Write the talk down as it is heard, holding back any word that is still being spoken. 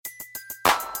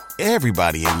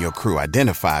Everybody in your crew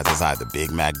identifies as either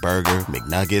Big Mac Burger,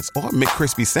 McNuggets, or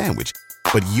McCrispy Sandwich.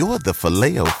 But you're the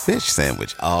Filet-O-Fish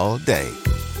Sandwich all day.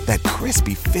 That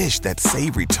crispy fish, that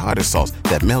savory tartar sauce,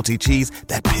 that melty cheese,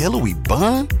 that pillowy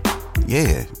bun.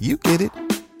 Yeah, you get it.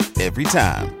 Every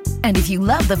time. And if you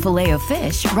love the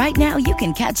Filet-O-Fish, right now you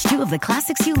can catch two of the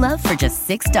classics you love for just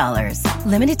 $6.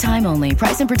 Limited time only.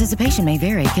 Price and participation may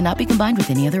vary. Cannot be combined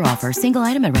with any other offer. Single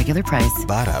item at regular price.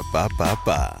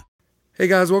 Ba-da-ba-ba-ba. Hey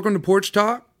guys, welcome to Porch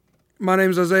Talk. My name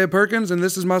is Isaiah Perkins, and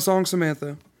this is my song,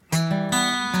 Samantha.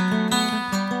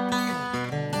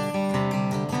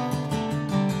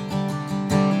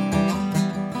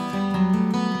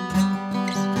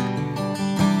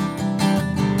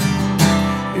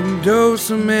 And oh,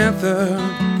 Samantha,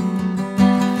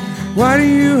 why do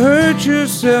you hurt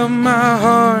yourself, my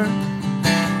heart?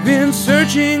 Been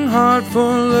searching hard for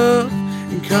love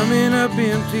and coming up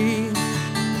empty.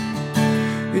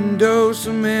 And oh,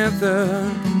 Samantha,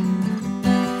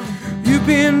 you've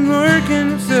been working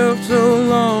yourself so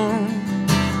long,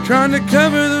 trying to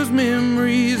cover those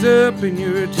memories up, and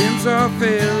your attempts are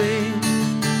failing.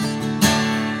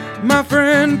 My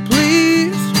friend,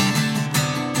 please,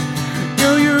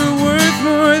 know you're worth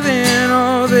more than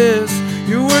all this.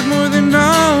 You're worth more than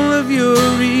all of your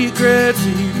regrets,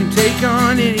 and you can take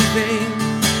on anything.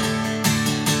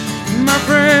 My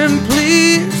friend,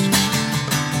 please,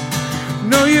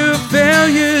 know your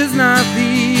failure's not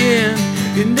the end,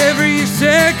 and every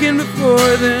second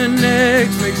before the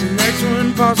next makes the next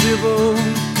one possible.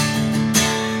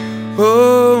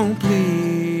 Oh,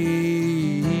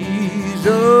 please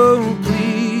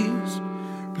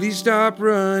stop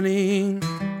running.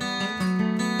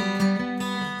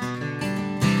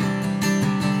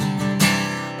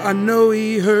 I know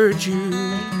he hurt you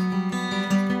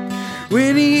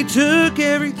when he took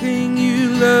everything you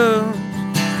loved.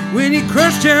 When he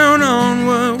crushed down on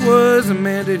what was a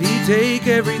man, did he take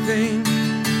everything?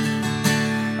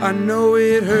 I know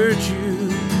it hurt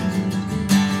you,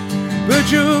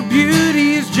 but your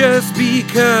beauty's just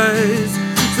because.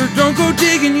 So don't go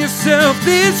digging yourself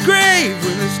this grave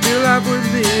when there's still life worth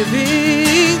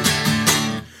living.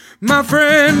 My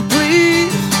friend,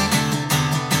 please,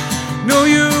 know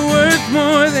you're worth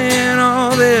more than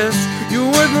all this.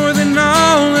 You're worth more than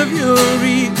all of your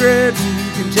regrets.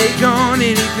 Take on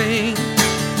anything.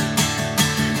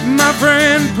 My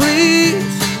friend, please,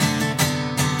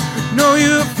 know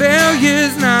your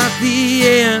failure's not the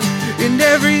end, and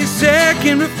every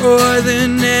second before the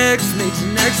next makes the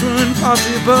next one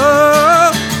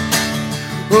possible.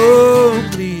 Oh,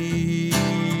 please,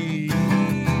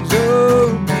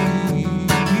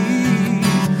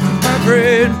 my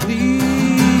friend, please,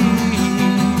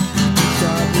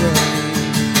 stop running.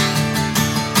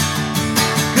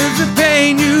 'Cause the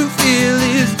pain you feel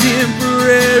is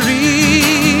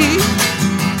temporary,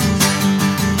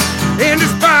 and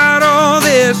despite all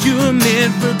this, you were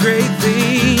meant for great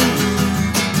things.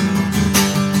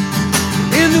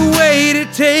 And the weight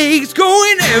it takes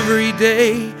going every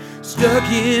day, stuck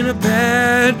in a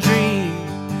bad dream,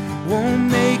 won't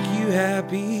make you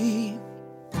happy,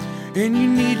 and you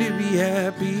need to be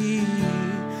happy.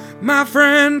 My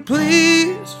friend,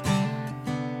 please,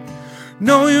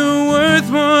 know you're worth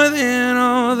more than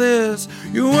all this.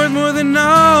 You're worth more than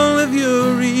all of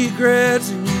your regrets,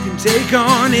 and you can take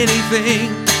on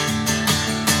anything.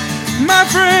 My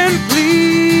friend,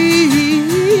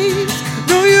 please,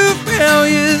 know your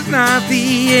failure's not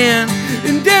the end,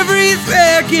 and every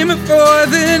second before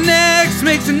the next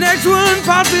makes the next one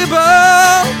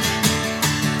possible.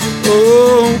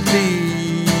 Oh, please,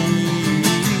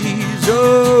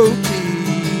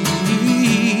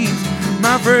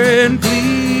 my friend,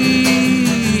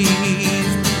 please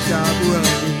stop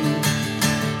running.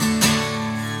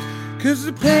 'Cause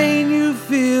the pain you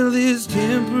feel is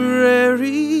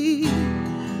temporary,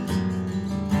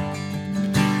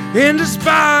 and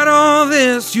despite all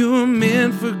this, you were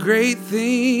meant for great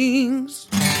things.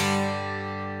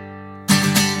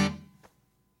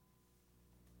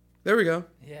 There we go.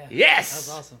 Yeah. Yes!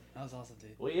 That was awesome,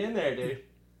 dude. We in there, dude.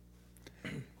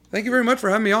 Thank you very much for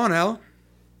having me on, Al.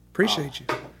 Appreciate you.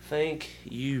 Thank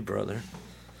you, brother.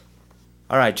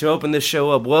 All right, to open this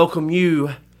show up, welcome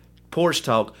you, Porch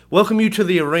Talk. Welcome you to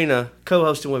the arena.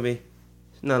 Co-hosting with me,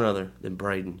 none other than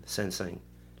Braden Sensing.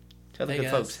 Tell the Hey, good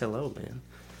guys. folks hello, man.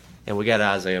 And we got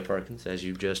Isaiah Perkins, as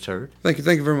you've just heard. Thank you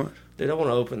very much. Dude, I want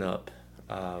to open up,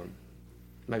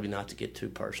 maybe not to get too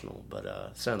personal, but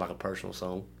sounds like a personal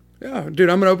song. Yeah, dude,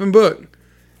 I'm an open book.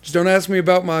 Just don't ask me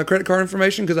about my credit card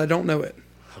information because I don't know it.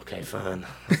 Okay, fine.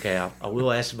 Okay, I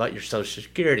will ask about your Social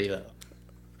Security, though.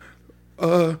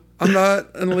 I'm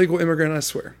not an illegal immigrant, I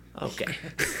swear. Okay.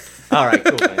 All right,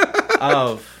 cool, man.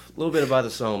 A little bit about the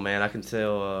song, man. I can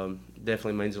tell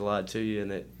definitely means a lot to you,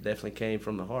 and it definitely came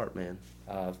from the heart, man.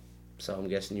 So I'm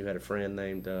guessing you had a friend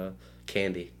named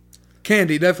Candy.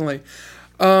 Candy, definitely.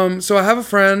 So I have a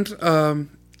friend.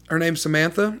 Her name's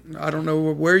Samantha. I don't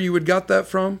know where you would got that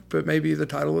from, but maybe the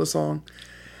title of the song.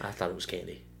 I thought it was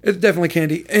Candy. It's definitely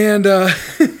Candy. And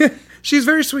she's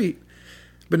very sweet,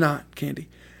 but not Candy.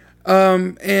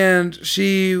 And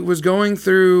she was going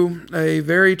through a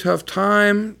very tough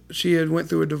time. She had went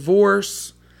through a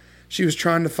divorce. She was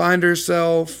trying to find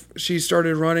herself. She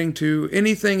started running to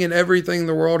anything and everything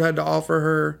the world had to offer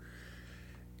her.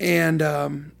 And,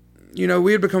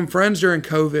 we had become friends during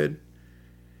COVID.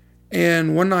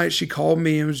 And one night she called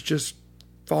me and was just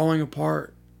falling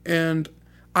apart. And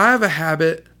I have a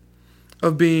habit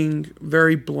of being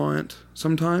very blunt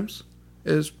sometimes,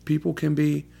 as people can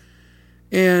be.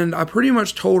 And I pretty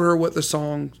much told her what the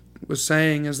song was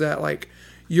saying, is that, like,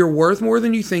 you're worth more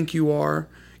than you think you are.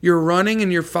 You're running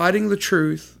and you're fighting the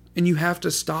truth, and you have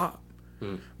to stop.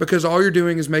 Because all you're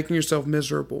doing is making yourself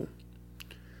miserable.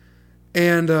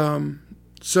 And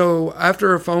so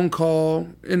after a phone call,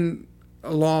 in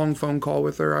a long phone call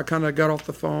with her, I kind of got off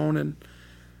the phone, and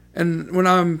when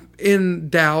I'm in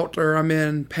doubt or I'm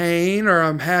in pain or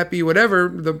I'm happy, whatever,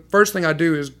 the first thing I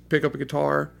do is pick up a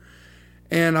guitar.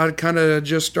 And I kind of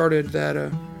just started that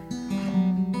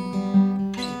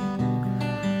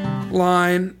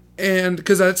line, and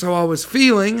because that's how I was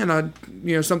feeling, and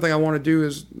something I want to do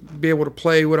is be able to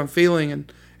play what I'm feeling,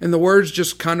 and the words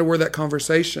just kind of were that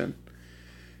conversation.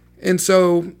 And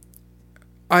so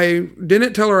I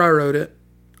didn't tell her I wrote it.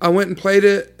 I went and played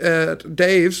it at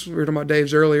Dave's. We were talking about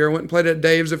Dave's earlier. I went and played it at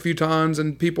Dave's a few times,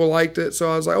 and people liked it. So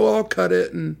I was like, well, I'll cut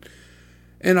it, and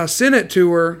I sent it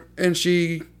to her, and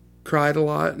she cried a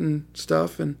lot and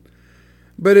stuff.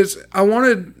 But I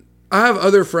have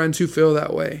other friends who feel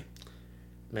that way.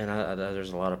 Man,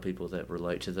 there's a lot of people that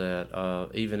relate to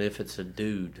that, even if it's a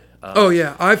dude. Oh,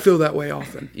 yeah, I feel that way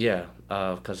often. Yeah,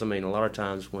 because, a lot of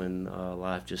times when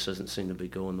life just doesn't seem to be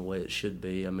going the way it should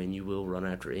be, you will run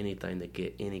after anything to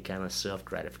get any kind of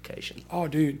self-gratification. Oh,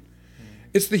 dude.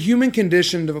 It's the human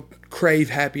condition to crave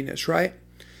happiness, right?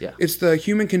 Yeah. It's the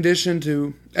human condition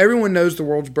to... Everyone knows the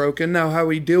world's broken. Now, how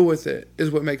we deal with it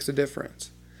is what makes a difference.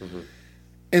 Mm-hmm.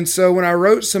 And so when I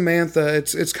wrote Samantha,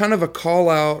 it's kind of a call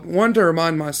out, one, to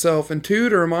remind myself, and two,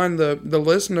 to remind the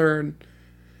listener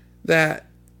that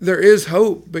there is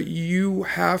hope, but you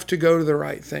have to go to the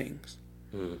right things.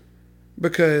 Mm.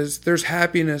 Because there's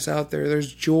happiness out there,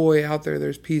 there's joy out there,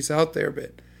 there's peace out there,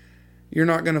 but you're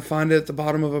not going to find it at the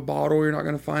bottom of a bottle. You're not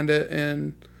going to find it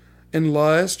in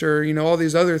lust or, all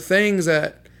these other things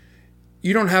that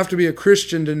you don't have to be a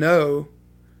Christian to know,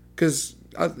 because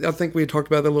I think we had talked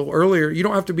about that a little earlier. You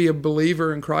don't have to be a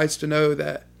believer in Christ to know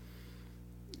that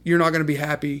you're not going to be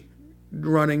happy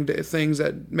running to things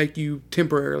that make you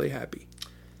temporarily happy.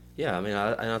 Yeah,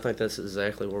 I think that's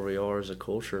exactly where we are as a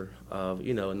culture.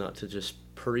 And not to just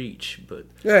preach, but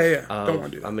yeah, don't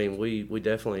want to do that. We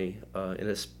definitely, and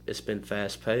it's been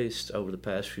fast paced over the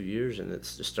past few years, and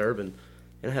it's disturbing.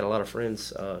 And I had a lot of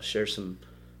friends share some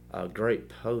great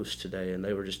posts today, and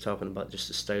they were just talking about just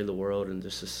the state of the world and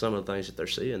just some of the things that they're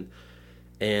seeing.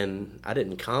 And I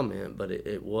didn't comment, but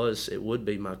it would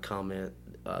be my comment.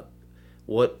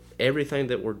 Everything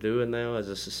that we're doing now as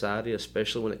a society,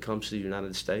 especially when it comes to the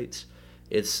United States,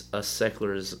 it's a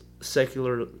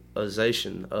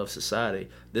secularization of society.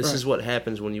 This is what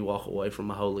happens when you walk away from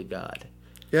a holy God,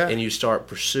 and you start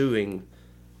pursuing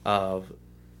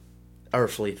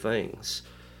earthly things.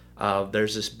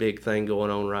 There's this big thing going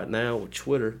on right now with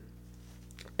Twitter,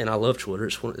 and I love Twitter.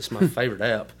 It's my favorite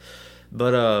app.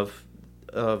 But a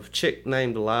chick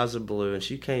named Eliza Blue, and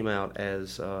she came out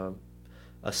as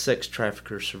a sex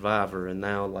trafficker survivor, and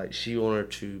now she wanted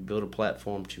to build a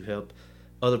platform to help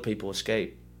other people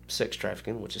escape sex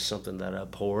trafficking, which is something that I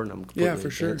abhor and I'm completely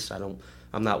against. Sure.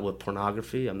 I'm not with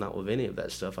pornography. I'm not with any of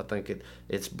that stuff. I think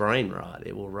it's brain rot.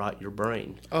 It will rot your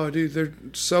brain. Oh, dude, there's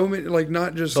so many,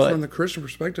 not just from the Christian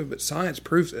perspective, but science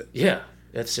proves it. Yeah,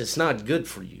 it's not good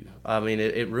for you.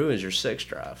 It ruins your sex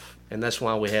drive. And that's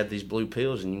why we have these blue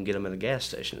pills and you can get them at a gas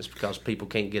station. It's because people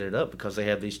can't get it up because they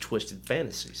have these twisted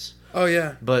fantasies. Oh,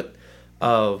 yeah. But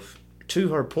to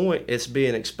her point, it's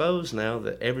being exposed now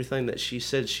that everything that she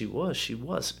said she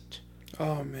wasn't.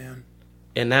 Oh, man.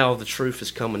 And now the truth is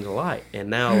coming to light. And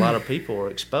now a lot of people are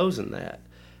exposing that.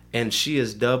 And she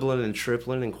is doubling and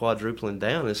tripling and quadrupling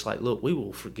down. It's like, look, we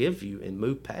will forgive you and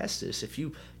move past this. If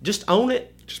you just own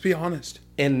it. Just be honest.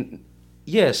 And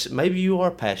yes, maybe you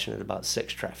are passionate about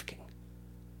sex trafficking.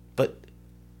 But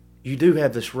you do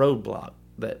have this roadblock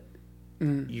that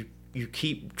you you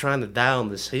keep trying to die on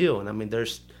this hill. And I mean,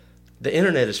 the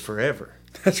internet is forever.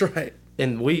 That's right.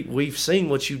 And we've seen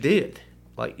what you did.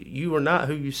 Like, you are not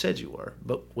who you said you were,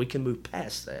 but we can move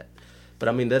past that. But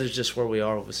I mean, that is just where we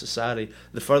are with society.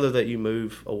 The further that you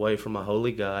move away from a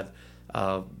holy God,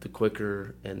 the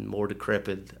quicker and more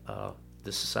decrepit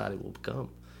the society will become.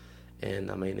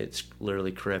 And I mean, it's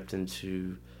literally crept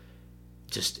into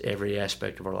just every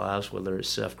aspect of our lives, whether it's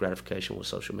self-gratification with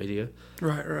social media,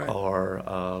 right, or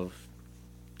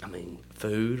I mean,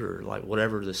 food, or like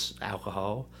whatever, this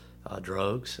alcohol,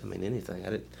 drugs. I mean, anything.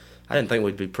 I didn't think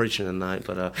we'd be preaching tonight,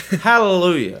 but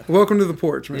hallelujah. Welcome to the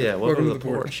porch, man. Yeah, welcome to the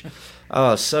porch.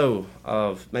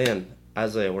 Man,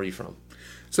 Isaiah, where are you from?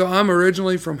 So I'm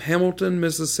originally from Hamilton,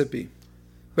 Mississippi.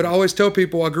 But I always tell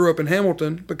people I grew up in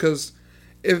Hamilton because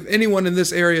if anyone in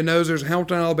this area knows, there's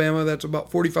Hamilton, Alabama, that's about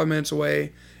 45 minutes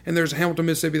away, and there's Hamilton,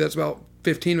 Mississippi, that's about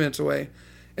 15 minutes away.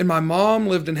 And my mom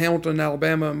lived in Hamilton,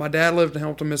 Alabama, and my dad lived in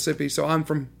Hamilton, Mississippi, so I'm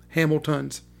from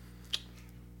Hamiltons.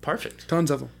 Perfect.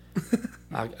 Tons of them.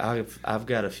 I've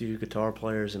got a few guitar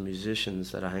players and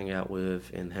musicians that I hang out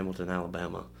with in Hamilton,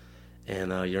 Alabama,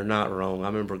 and you're not wrong. I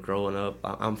remember growing up.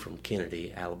 I'm from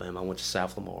Kennedy, Alabama. I went to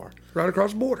South Lamar. Right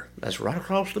across the border. That's right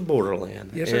across the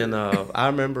borderland. Yes, sir. And I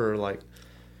remember like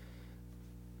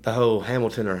the whole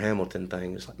Hamilton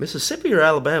thing. It's like Mississippi or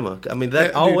Alabama. I mean,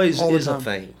 that always is a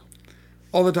thing.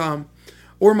 All the time.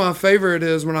 Or my favorite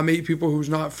is when I meet people who's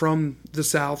not from the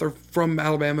South or from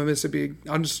Alabama, Mississippi.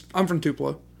 I'm from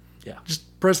Tupelo. Yeah.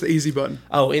 Just press the easy button.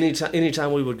 Oh,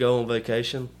 anytime we would go on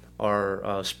vacation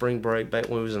or spring break back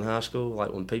when we was in high school,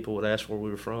 like when people would ask where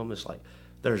we were from, it's like,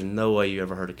 there's no way you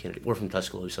ever heard of Kennedy. We're from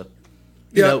Tuscaloosa.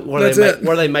 You know,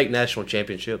 where they make national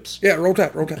championships. Yeah, Roll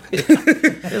Tide, Roll Tide.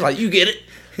 It's like, you get it.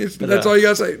 That's all you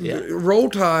got to say. Yeah. Roll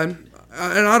Tide,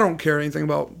 and I don't care anything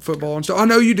about football and stuff. I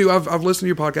know you do. I've listened to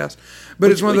your podcast.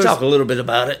 But it's one of those. We talk a little bit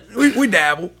about it. We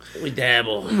dabble. We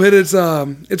dabble. But it's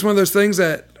one of those things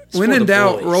that, when in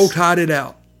doubt, Roll Tide it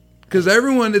out. Because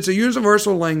it's a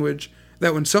universal language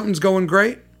that when something's going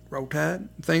great, Roll Tide.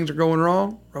 Things are going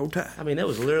wrong, Roll Tide. I mean, that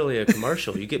was literally a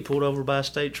commercial. You get pulled over by a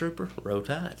state trooper, Roll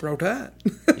Tide. Roll Tide.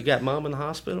 You got mom in the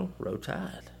hospital, Roll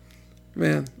Tide.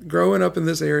 Man, growing up in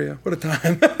this area, what a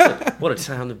time. What a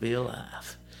time to be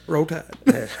alive. Roll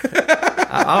Tide.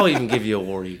 I'll even give you a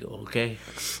War Eagle, okay?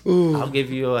 Ooh. I'll give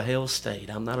you a Hell State.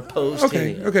 I'm not opposed to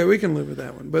any of it. Okay, we can live with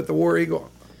that one. But the War Eagle,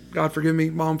 God forgive me,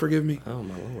 Mom forgive me. Oh,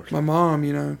 my Lord. My mom,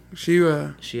 she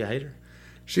Is she a hater?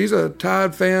 She's a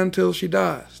Tide fan till she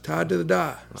dies. Tied to the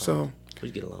die. So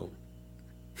Please get along.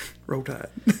 Roll Tide.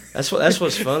 That's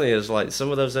what's funny is like some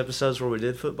of those episodes where we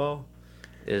did football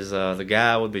is the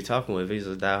guy I would be talking with, he's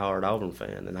a diehard Auburn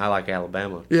fan, and I like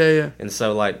Alabama. Yeah. And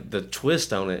so like the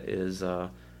twist on it is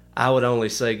I would only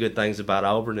say good things about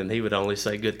Auburn, and he would only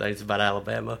say good things about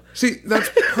Alabama. See, that's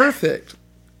perfect.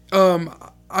 I'm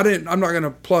not going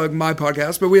to plug my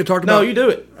podcast, but we had talked about. No, you do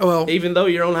it. Well, even though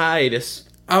you're on hiatus.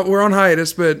 We're on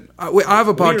hiatus, but I have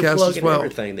a podcast as well.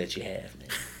 Everything that you have, man.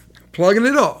 Plugging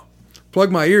it all. Plug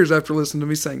my ears after listening to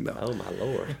me sing, though. Oh, my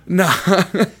Lord. No.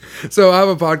 So I have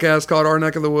a podcast called Our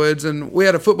Neck of the Woods, and we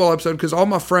had a football episode because all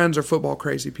my friends are football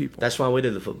crazy people. That's why we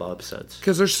did the football episodes.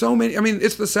 Because there's so many. I mean,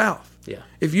 it's the South. Yeah.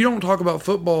 If you don't talk about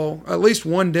football at least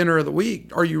one dinner of the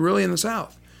week, are you really in the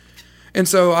South? And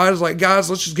so I was like, guys,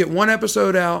 let's just get one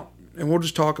episode out, and we'll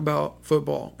just talk about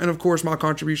football. And, of course, my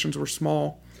contributions were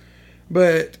small.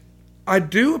 But I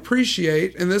do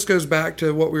appreciate, and this goes back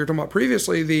to what we were talking about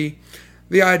previously,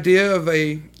 the idea of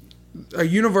a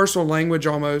universal language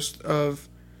almost of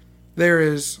there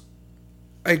is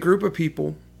a group of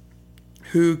people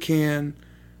who can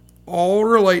all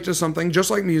relate to something just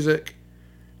like music,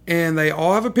 and they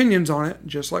all have opinions on it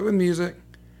just like with music,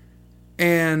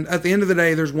 and at the end of the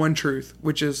day there's one truth,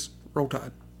 which is Roll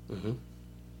Tide. Mm-hmm.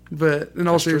 But in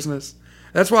all seriousness,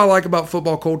 that's what I like about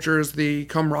football culture is the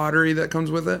camaraderie that comes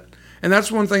with it. And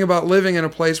that's one thing about living in a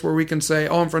place where we can say,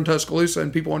 oh, I'm from Tuscaloosa,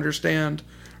 and people understand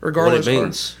regardless what it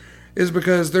means. Is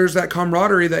because there's that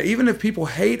camaraderie that even if people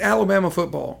hate Alabama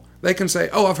football, they can say,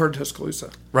 oh, I've heard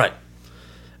Tuscaloosa. Right.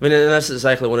 I mean, and that's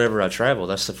exactly whenever I travel,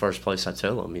 that's the first place I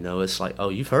tell them, it's like, oh,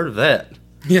 you've heard of that.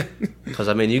 Yeah. Because,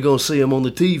 I mean, you're going to see them on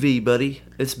the TV, buddy.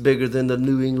 It's bigger than the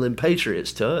New England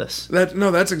Patriots to us.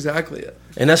 That's exactly it.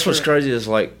 And that's what's crazy is,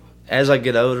 like, as I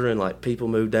get older and, like, people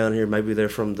move down here, maybe they're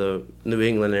from the New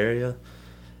England area,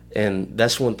 and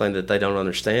that's one thing that they don't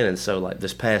understand. And so, like,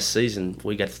 this past season,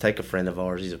 we got to take a friend of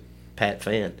ours. He's a Pat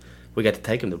fan. We got to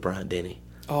take him to Bryant-Denny.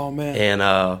 Oh, man.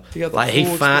 And,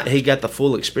 he got the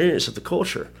full experience of the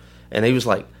culture. And he was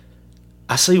like,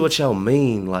 I see what y'all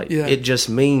mean. Like, It just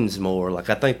means more. Like,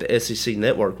 I think the SEC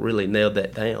network really nailed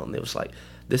that down. It was like,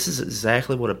 this is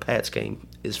exactly what a Pats game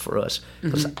is for us.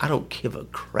 Because Mm-hmm. I don't give a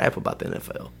crap about the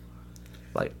NFL.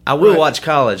 Like, I will watch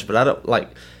college, but I don't, like,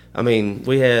 I mean,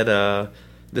 we had,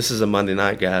 this is a Monday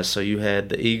night, guys, so you had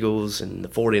the Eagles and the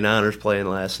 49ers playing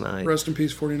last night. Rest in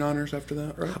peace, 49ers after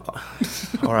that,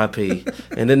 right? R.I.P.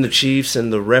 And then the Chiefs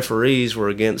and the referees were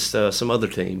against some other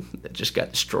team that just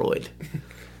got destroyed.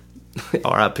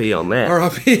 R.I.P. on that.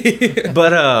 R.I.P.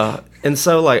 But, and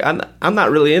so, like, I'm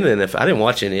not really into NFL. I didn't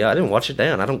watch any. I didn't watch it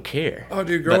down. I don't care. Oh,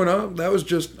 dude, growing up, that was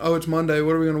just, it's Monday.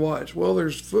 What are we going to watch? Well,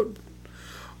 there's football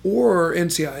or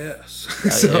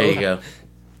NCIS. So, there you go.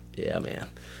 Yeah, man.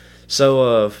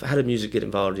 So, how did music get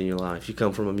involved in your life? You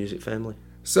come from a music family?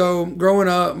 So, growing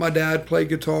up, my dad played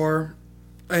guitar,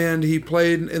 and he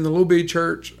played in the Little Bitty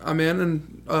church I'm in,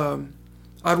 and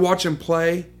I'd watch him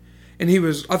play, and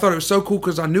I thought it was so cool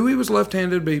because I knew he was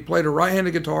left-handed, but he played a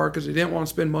right-handed guitar because he didn't want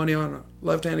to spend money on a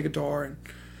left-handed guitar,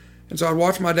 and so I'd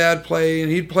watch my dad play,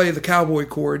 and he'd play the cowboy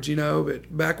chords,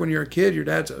 but back when you're a kid, your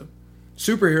dad's a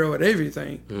superhero at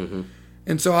everything. Mm-hmm.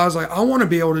 And so I was like, I want to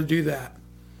be able to do that.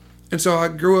 And so I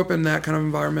grew up in that kind of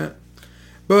environment.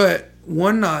 But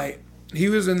one night, he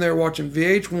was in there watching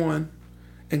VH1,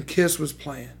 and Kiss was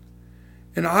playing.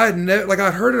 And I had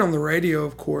I'd heard it on the radio,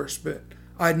 of course, but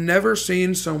I'd never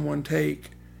seen someone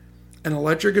take an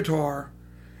electric guitar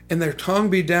and their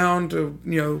tongue be down to,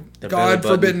 God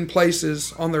forbidden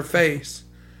places on their face.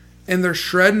 And they're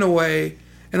shredding away.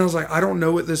 And I was like, I don't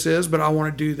know what this is, but I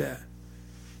want to do that.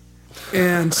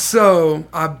 And so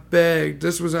I begged. I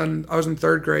was in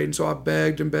third grade, and so I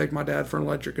begged my dad for an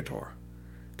electric guitar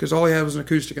because all he had was an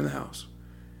acoustic in the house.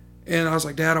 And I was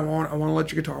like, Dad, I want an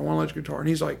electric guitar. I want an electric guitar. And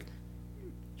he's like,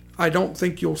 I don't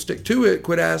think you'll stick to it.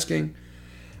 Quit asking.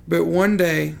 But one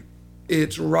day,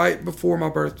 it's right before my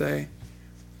birthday.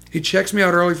 He checks me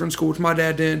out early from school, which my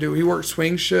dad didn't do. He worked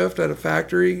swing shift at a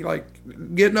factory, like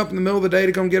getting up in the middle of the day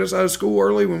to come get us out of school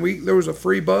early when there was a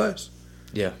free bus.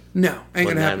 Yeah. No, ain't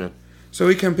gonna happen. So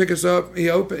he come pick us up. He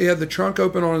had the trunk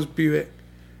open on his Buick,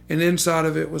 and inside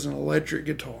of it was an electric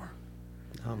guitar.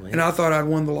 Oh, man. And I thought I'd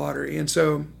won the lottery. And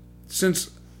so,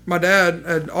 since my dad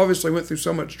had obviously went through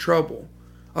so much trouble,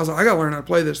 I was like, I gotta learn how to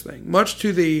play this thing. Much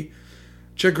to the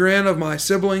chagrin of my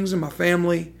siblings and my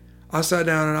family, I sat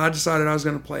down and I decided I was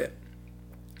gonna play it.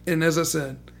 And as I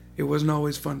said, it wasn't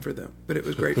always fun for them, but it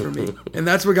was great for me. And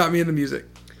that's what got me into music.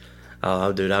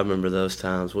 Oh, dude, I remember those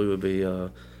times. We would be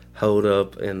holed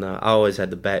up, and I always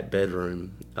had the back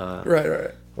bedroom.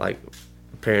 Right. Like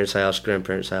parents' house,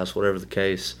 grandparents' house, whatever the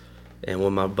case. And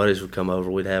when my buddies would come over,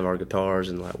 we'd have our guitars,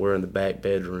 and like we're in the back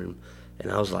bedroom.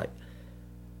 And I was like,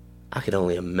 I could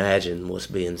only imagine what's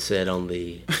being said on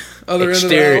the Other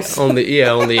exterior, end of the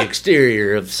house. on the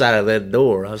exterior of the side of that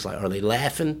door. I was like, are they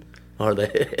laughing? Are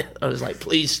they? I was like,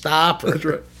 please stop. Or, That's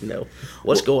right.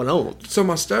 What's going on? So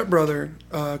my stepbrother,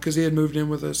 because he had moved in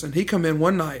with us, and he come in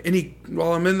one night, and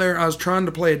while I'm in there, I was trying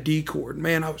to play a D chord.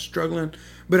 Man, I was struggling,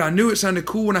 but I knew it sounded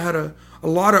cool when I had a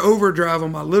lot of overdrive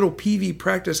on my little PV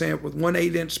practice amp with one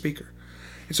 8-inch speaker.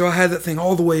 And so I had that thing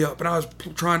all the way up, and I was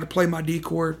trying to play my D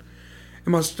chord.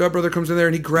 And my stepbrother comes in there,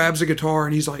 and he grabs a guitar,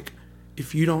 and he's like,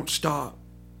 if you don't stop,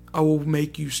 I will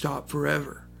make you stop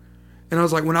forever. And I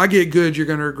was like, when I get good, you're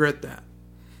going to regret that.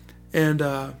 And,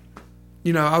 I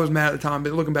was mad at the time,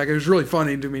 but looking back, it was really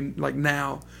funny to me, like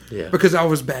now. Yeah. Because I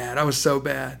was bad. I was so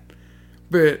bad.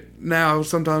 But now,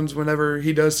 sometimes whenever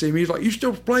he does see me, he's like, you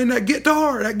still playing that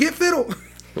guitar, that git fiddle?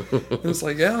 And it's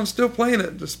like, yeah, I'm still playing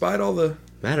it, despite all the...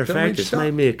 Matter of fact, it's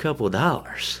made me a couple of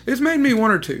dollars. It's made me $1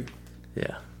 or $2.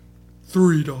 Yeah.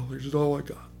 $3 is all I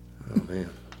got. Oh, man.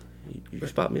 You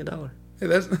spot me $1. Hey,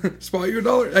 that's spot you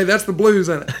 $1. Hey, that's the blues,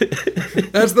 isn't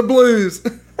it? That's the blues.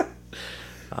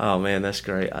 Oh, man, that's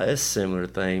great. It's a similar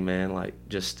thing, man, like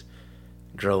just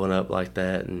growing up like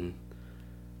that. And,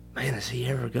 man, is he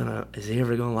ever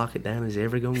gonna lock it down? Is he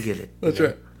ever going to get it? That's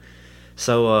right.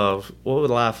 So what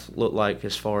would life look like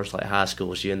as far as like high school?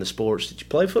 Was you in the sports? Did you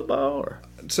play football? Or?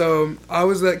 So I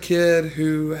was that kid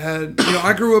who had,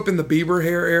 I grew up in the Bieber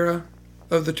hair era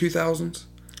of the 2000s.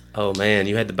 Oh, man,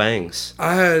 you had the bangs.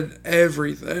 I had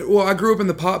everything. Well, I grew up in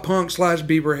the pop punk /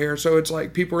 Bieber hair, so it's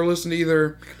like people are listening to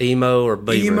either Emo or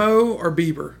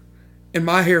Bieber. And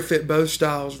my hair fit both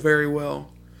styles very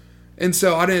well. And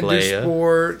so I didn't do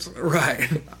sports.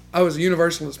 Right. I was a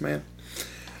universalist, man.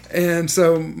 And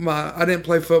so I didn't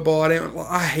play football.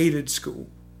 I hated school.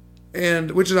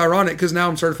 And which is ironic because now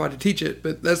I'm certified to teach it,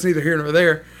 but that's neither here nor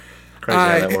there. Crazy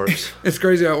how that works. It's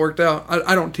crazy how it worked out.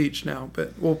 I don't teach now,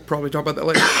 but we'll probably talk about that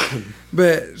later.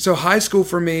 But so high school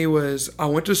for me was I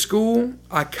went to school.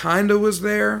 I kind of was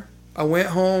there. I went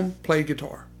home, played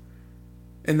guitar.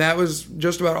 And that was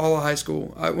just about all of high school.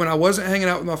 When I wasn't hanging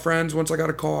out with my friends, once I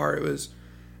got a car, it was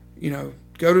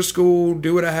go to school,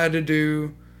 do what I had to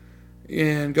do,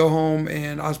 and go home.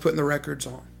 And I was putting the records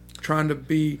on, trying to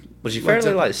be. Was you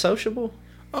fairly sociable?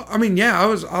 I mean, yeah,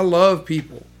 I love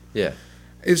people. Yeah.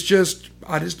 It's just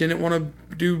I just didn't want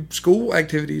to do school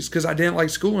activities because I didn't like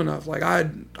school enough. Like I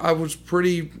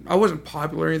wasn't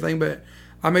popular or anything, but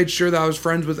I made sure that I was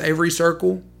friends with every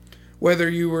circle. Whether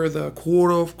you were the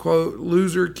quote unquote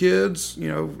loser kids,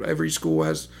 every school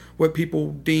has what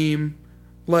people deem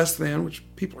less than, which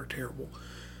people are terrible.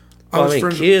 Well, I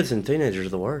mean, kids and teenagers are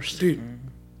the worst, dude.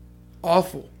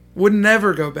 Awful. Would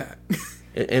never go back.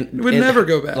 Would never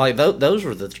go back. Like those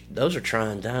are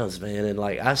trying times, man. And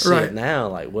like I see it now,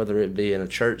 like whether it be in a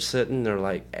church setting or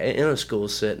like in a school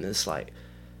setting, it's like,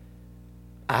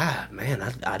 I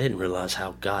didn't realize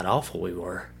how god awful we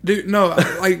were, dude. No,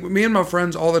 like me and my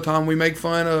friends all the time, we make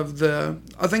fun of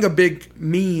I think a big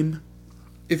meme,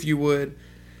 if you would,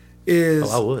 is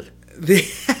I would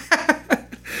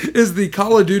is the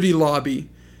Call of Duty lobby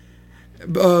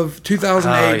of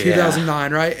 2008,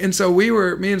 2009, right? And so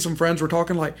me and some friends were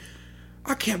talking like,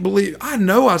 I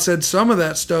know I said some of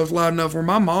that stuff loud enough where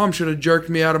my mom should have jerked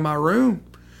me out of my room.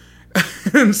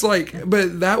 And it's like,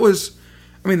 but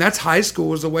that's high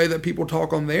school is the way that people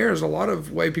talk on there. There's a lot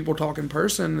of way people talk in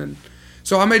person. And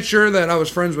so I made sure that I was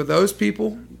friends with those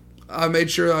people. I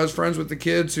made sure I was friends with the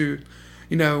kids who,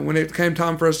 when it came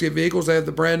time for us to get vehicles, they had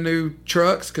the brand new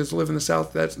trucks because live in the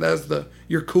South,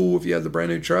 you're cool if you have the brand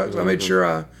new trucks. Mm-hmm. I made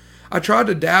sure I tried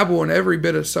to dabble in every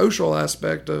bit of social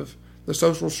aspect of the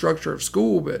social structure of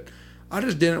school, but I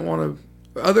just didn't want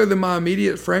to, other than my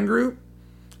immediate friend group,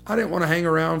 I didn't want to hang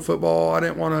around football. I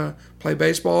didn't want to play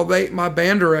baseball. My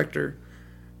band director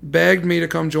begged me to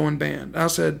come join band. I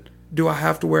said, do I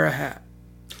have to wear a hat?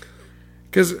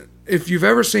 Because if you've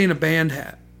ever seen a band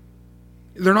hat,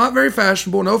 they're not very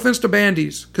fashionable. No offense to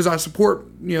bandies, because I support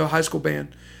high school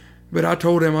band. But I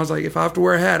told him, I was like, if I have to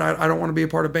wear a hat, I don't want to be a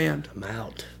part of band. I'm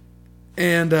out.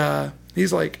 And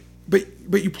he's like, but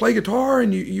you play guitar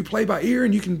and you play by ear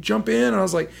and you can jump in. And I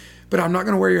was like, but I'm not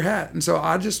going to wear your hat. And so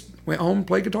I just went home and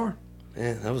played guitar.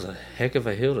 Man, that was a heck of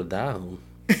a hill to die on.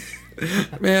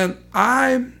 Man,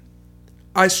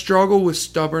 I struggle with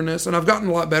stubbornness, and I've gotten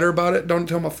a lot better about it. Don't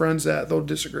tell my friends that; they'll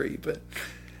disagree. But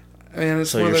man, it's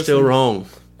so one of you're those still things. wrong.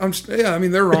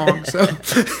 They're wrong. So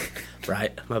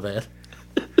right, my bad.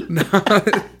 No,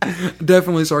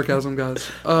 definitely sarcasm,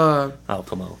 guys. Oh,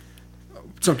 come on.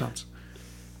 Sometimes,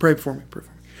 pray for me.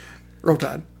 Roll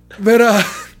Tide. But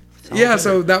yeah,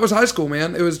 so that was high school,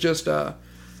 man. It was just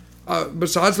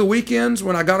besides the weekends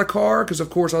when I got a car, because of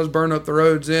course I was burning up the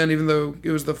roads then, even though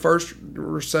it was the first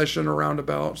recession or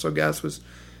roundabout, so gas was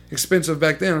expensive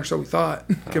back then, or so we thought.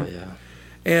 Oh, yeah.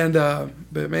 And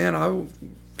but man,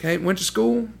 went to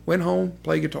school, went home,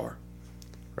 played guitar.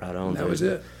 Right on. And that was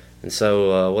it. And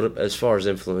so, what as far as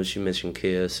influence, you mentioned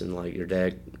Kiss and like your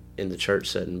dad in the church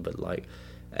setting, but like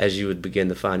as you would begin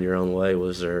to find your own way,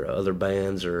 was there other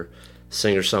bands or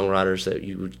singer-songwriters that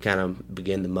you would kind of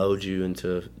begin to mold you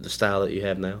into the style that you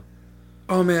have now?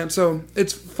 Oh, man. So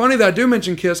it's funny that I do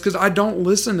mention Kiss because I don't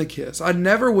listen to Kiss. I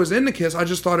never was into Kiss. I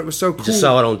just thought it was so cool. You just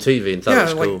saw it on TV and thought it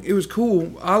was cool. Like, it was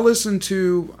cool. I listened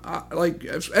to,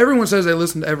 everyone says they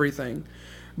listen to everything.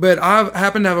 But I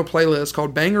happen to have a playlist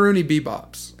called Bangaroony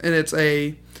Bebops. And it's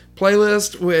a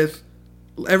playlist with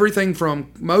everything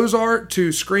from Mozart to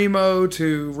Screamo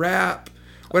to rap,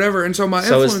 whatever. And so my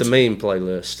influence... So it's the meme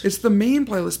playlist. It's the meme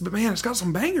playlist. But man, it's got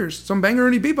some bangers. Some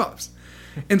Bangaroony Bebops.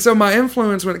 And so my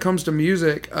influence when it comes to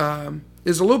music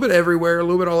is a little bit everywhere, a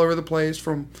little bit all over the place,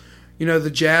 from the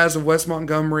jazz of Wes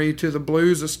Montgomery to the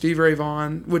blues of Stevie Ray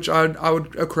Vaughan, which I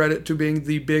would accredit to being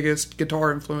the biggest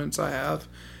guitar influence I have.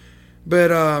 But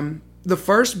the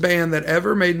first band that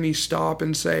ever made me stop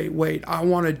and say, wait, I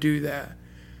want to do that,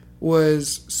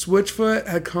 was Switchfoot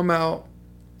had come out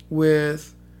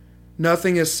with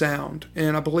Nothing Is Sound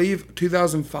in, I believe,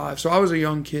 2005. So I was a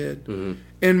young kid. Mm-hmm.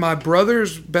 And my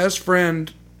brother's best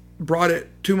friend brought it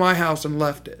to my house and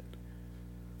left it.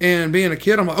 And being a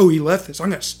kid, I'm like, oh, he left this. I'm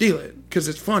going to steal it because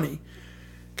it's funny.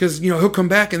 Because, he'll come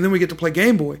back and then we get to play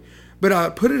Game Boy. But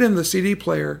I put it in the CD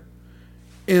player.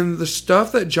 And the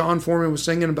stuff that John Foreman was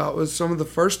singing about was some of the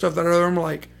first stuff that I heard. I'm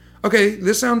like, okay,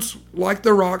 this sounds like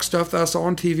the rock stuff that I saw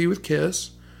on TV with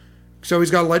Kiss. So he's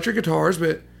got electric guitars,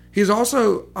 but he's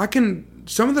also,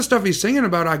 some of the stuff he's singing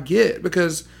about I get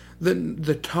because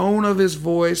the tone of his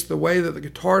voice, the way that the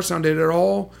guitar sounded, it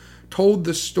all told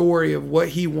the story of what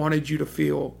he wanted you to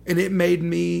feel. And it made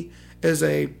me, as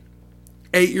a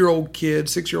 8-year-old kid,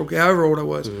 6-year-old kid, however old I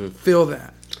was, feel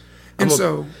that. And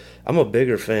I'm a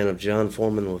bigger fan of John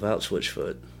Foreman without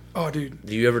Switchfoot. Oh, dude.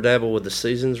 Do you ever dabble with the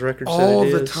seasons records? All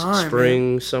the time.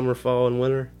 Spring, summer, fall, and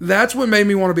winter? That's what made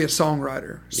me want to be a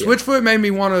songwriter. Yeah. Switchfoot made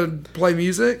me want to play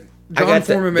music. John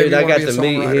Foreman made me want to be a songwriter. I got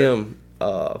to meet him.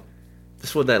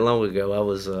 This wasn't that long ago. I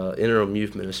was interim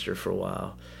youth minister for a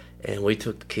while, and we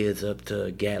took the kids up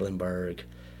to Gatlinburg,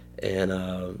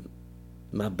 and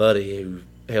my buddy who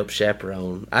helped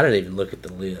chaperone, I didn't even look at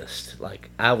the list. Like,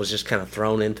 I was just kind of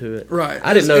thrown into it. Right.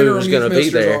 I didn't know who was going to be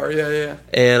there. Yeah.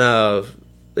 And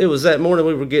it was that morning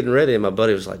we were getting ready, and my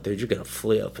buddy was like, dude, you're going to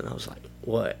flip. And I was like,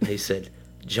 what? And he said,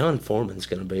 John Foreman's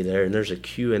going to be there, and there's a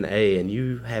Q&A, and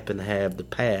you happen to have the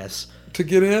pass to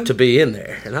get in? To be in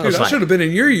there. And I was like, I should have been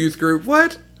in your youth group.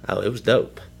 What? Oh, it was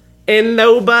dope. And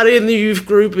nobody in the youth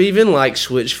group, even like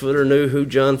Switchfoot, or knew who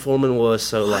John Foreman was.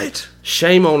 So, like,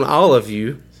 shame on all of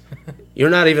you. You're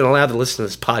not even allowed to listen to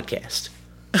this podcast.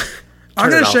 I'm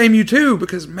going to shame you too,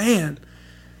 because, man,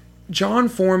 John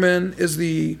Foreman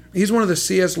he's one of the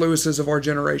C.S. Lewis's of our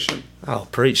generation. Oh,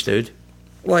 preach, dude.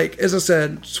 Like, as I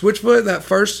said, Switchfoot, that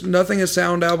first Nothing Is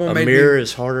Sound album made me... A mirror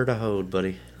is harder to hold,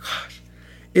 buddy. Gosh.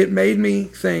 It made me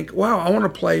think, wow, I want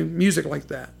to play music like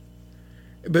that.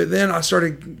 But then I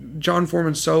started, John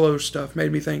Foreman's solo stuff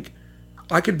made me think,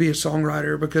 I could be a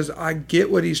songwriter because I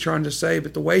get what he's trying to say,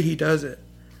 but the way he does it.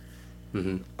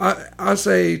 Mm-hmm. I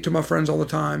say to my friends all the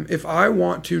time, if I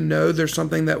want to know there's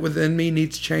something that within me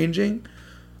needs changing,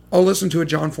 I'll listen to a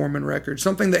John Foreman record.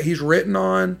 Something that he's written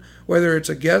on, whether it's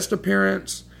a guest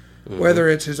appearance, whether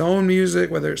it's his own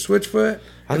music, whether it's Switchfoot.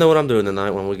 I know what I'm doing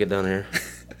tonight when we get down here.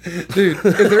 Dude,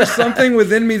 if there's something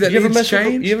within me that needs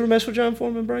change. You ever mess with John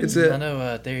Foreman, Brady? It's it. I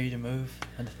know Dare You to Move.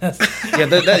 That's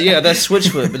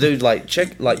Switchfoot. But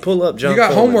dude, pull up John. You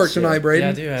got Foreman's, homework tonight, Brady. Yeah,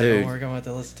 I do have homework. I'm going to have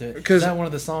to listen to it. Is that one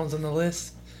of the songs on the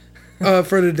list?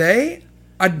 For today,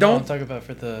 I don't. No, I'm talking about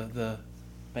for the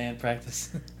band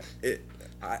practice.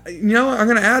 I'm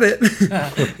going to add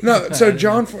it. No, so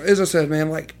John, as I said, man,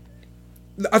 like,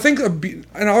 I think, and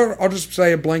I'll just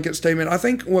say a blanket statement. I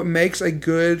think what makes a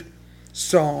good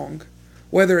song,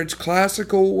 whether it's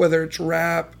classical, whether it's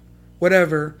rap,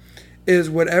 whatever, is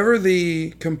whatever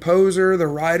the composer, the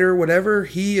writer, whatever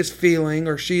he is feeling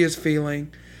or she is feeling,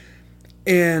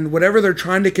 and whatever they're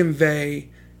trying to convey,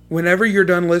 whenever you're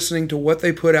done listening to what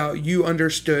they put out, you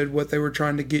understood what they were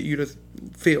trying to get you to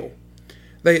feel.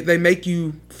 They make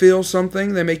you feel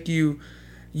something. They make you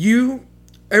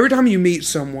every time you meet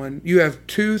someone, you have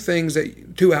two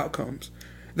outcomes.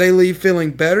 They leave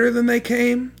feeling better than they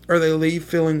came, or they leave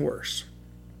feeling worse.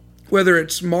 Whether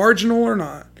it's marginal or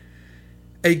not,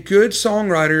 a good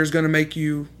songwriter is going to make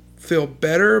you feel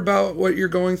better about what you're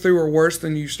going through or worse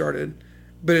than you started.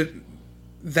 But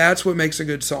that's what makes a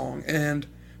good song. And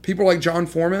people like John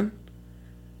Foreman,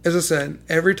 as I said,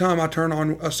 every time I turn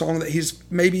on a song that he's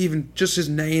maybe even just his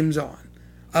name's on,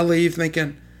 I leave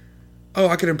thinking, oh,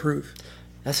 I could improve.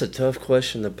 That's a tough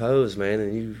question to pose, man,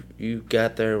 and you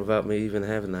got there without me even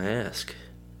having to ask.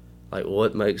 Like,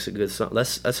 what makes a good song?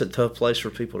 That's a tough place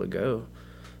for people to go,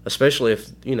 especially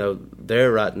if,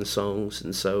 they're writing songs.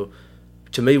 And so,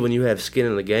 to me, when you have skin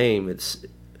in the game,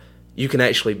 you can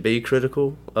actually be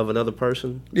critical of another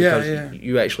person. Yeah.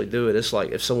 You actually do it. It's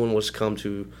like if someone was to come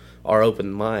to our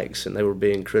open mics and they were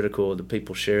being critical of the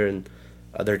people sharing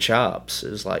their chops.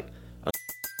 It's like...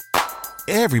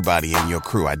 Everybody in your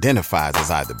crew identifies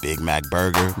as either Big Mac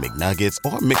Burger, McNuggets,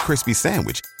 or McCrispy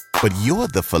Sandwich. But you're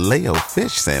the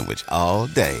Filet-O-Fish Sandwich all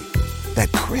day. That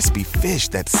crispy fish,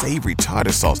 that savory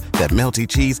tartar sauce, that melty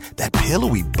cheese, that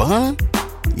pillowy bun.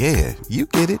 Yeah, you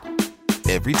get it.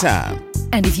 Every time.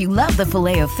 And if you love the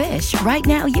Filet-O-Fish, right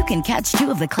now you can catch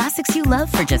two of the classics you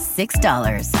love for just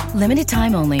 $6. Limited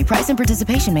time only. Price and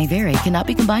participation may vary. Cannot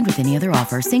be combined with any other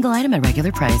offer. Single item at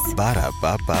regular price.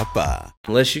 Ba-da-ba-ba-ba.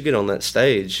 Unless you get on that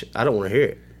stage, I don't want to hear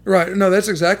it. Right. No, that's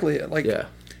exactly it. Like, yeah.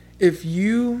 If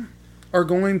you are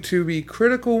going to be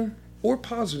critical or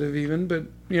positive even, but,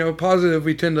 positive,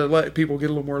 we tend to let people get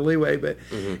a little more leeway. But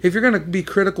if you're going to be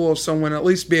critical of someone, at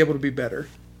least be able to be better.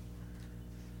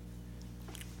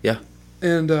 Yeah.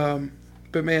 And,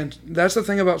 but man, that's the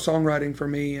thing about songwriting for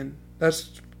me, and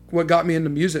that's what got me into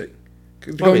music.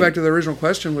 Going back to the original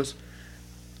question was,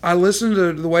 I listened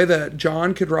to the way that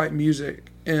John could write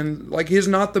music, and like, he's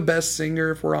not the best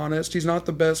singer, if we're honest. He's not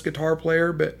the best guitar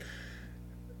player, but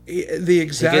the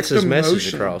exact he gets his emotion,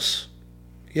 message across.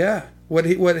 Yeah. What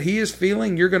he is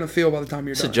feeling, you're going to feel by the time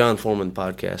you're done. It's a John Foreman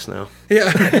podcast now. Yeah.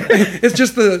 It's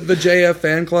just the JF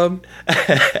fan club.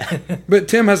 But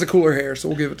Tim has a cooler hair, so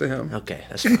we'll give it to him. Okay,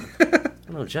 that's fine.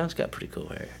 No, John's got pretty cool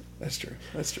hair. That's true.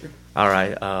 All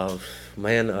right.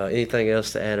 Man, anything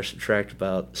else to add or subtract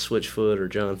about Switchfoot or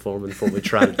John Foreman before we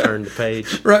try to turn the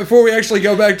page? Right, before we actually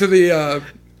go back to the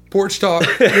Porch Talk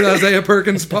with Isaiah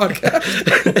Perkins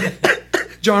podcast.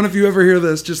 John, if you ever hear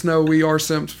this, just know we are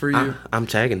simps for you. I'm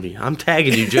tagging you. I'm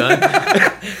tagging you, John.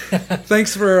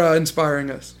 Thanks for inspiring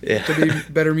us to be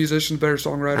better musicians, better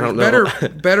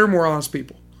songwriters, better, more honest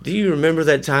people. Do you remember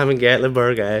that time in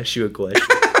Gatlinburg I asked you a question?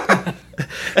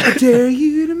 I dare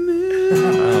you to move.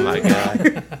 Oh, my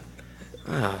God.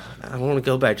 I want to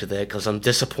go back to that because I'm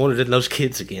disappointed in those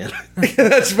kids again.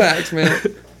 That's facts, man.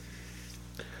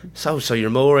 So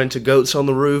you're more into Goats on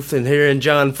the Roof than hearing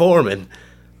John Foreman.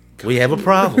 We have a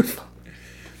problem.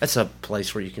 That's a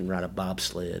place where you can ride a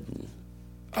bobsled.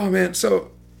 Oh, man.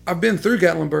 So I've been through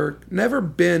Gatlinburg. Never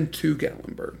been to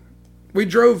Gatlinburg. We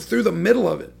drove through the middle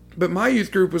of it. But my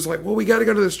youth group was like, well, we got to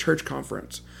go to this church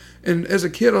conference. And as a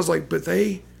kid, I was like, but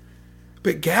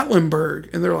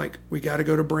Gatlinburg. And they're like, we got to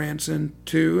go to Branson,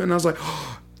 too. And I was like,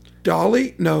 oh,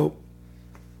 Dolly? No.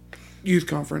 Youth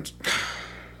conference.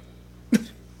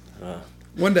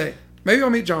 One day. Maybe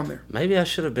I'll meet John there. Maybe I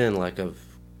should have been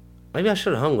maybe I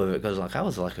should have hung with it because I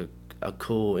was like a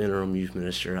cool interim youth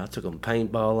minister. I took them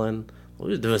paintballing.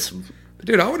 We was doing some.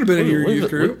 Dude, I would have been in your youth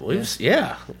group. We was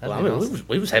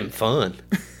having fun.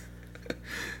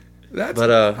 I've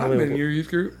been in your youth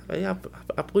group. Yeah,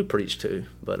 we preached too,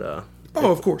 but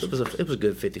of course, it was a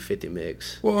good 50-50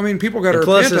 mix. Well, I mean, people got to.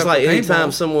 Plus, it's like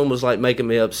anytime someone was like making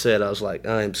me upset, I was like,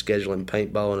 I am scheduling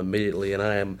paintballing immediately, and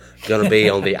I am going to be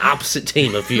on the opposite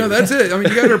team of you. No, that's it. I mean,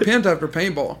 you got to repent after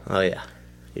painball. Oh yeah.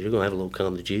 You're going to have a little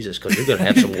come to Jesus because you're going to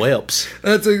have some whelps.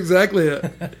 That's exactly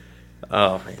it.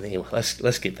 Oh, man. Anyway,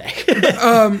 let's get back.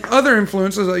 Other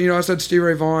influences, I said Stevie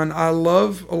Ray Vaughan. I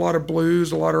love a lot of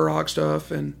blues, a lot of rock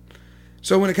stuff. And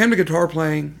so when it came to guitar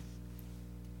playing,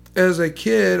 as a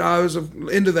kid, I was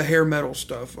into the hair metal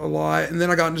stuff a lot. And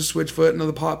then I got into Switchfoot and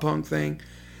the pop punk thing.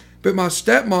 But my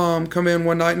stepmom come in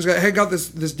one night and said, hey, got this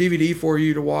DVD for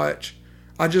you to watch.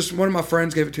 One of my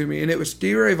friends gave it to me, and it was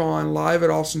Stevie Ray Vaughan live at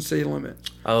Austin City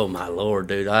Limits. Oh, my Lord,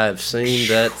 dude. I have seen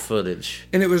that footage.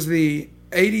 And it was the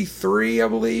 83, I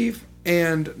believe,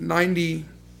 and 90,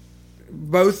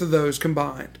 both of those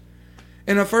combined.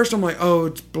 And at first I'm like, oh,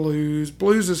 it's blues.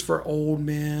 Blues is for old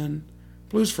men.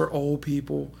 Blues for old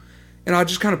people. And I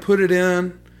just kind of put it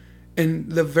in,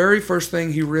 and the very first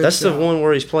thing he rips That's the one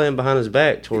where he's playing behind his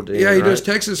back toward the end, he right? does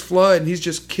Texas Flood, and he's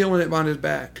just killing it behind his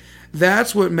back.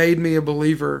 That's what made me a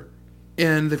believer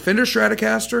in the Fender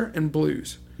Stratocaster and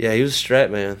blues. Yeah, he was a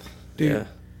Strat man. Dude, yeah.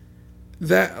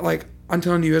 That, like, I'm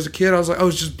telling you, as a kid, I was like, oh,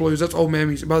 it's just blues. That's old man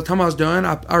music. By the time I was done,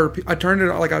 I turned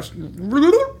it like I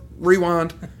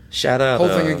rewind. Shout out whole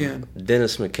thing again.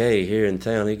 Dennis McKay here in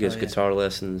town. He gives guitar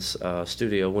lessons,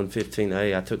 Studio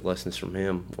 115A. I took lessons from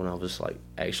him when I was like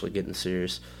actually getting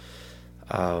serious.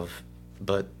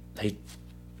 But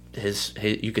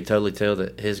you could totally tell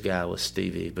that his guy was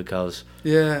Stevie because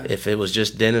if it was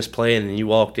just Dennis playing and you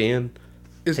walked in,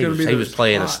 he was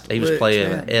playing an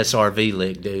SRV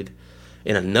lick, dude.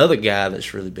 And another guy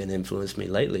that's really been influenced me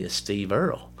lately is Steve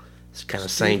Earle. It's kind of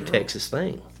same Texas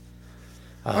thing.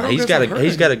 He's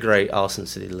got a great Austin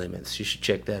City Limits. You should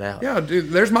check that out. Yeah,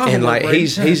 dude. There's my and like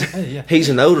he's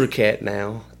an older cat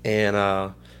now,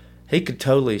 and he could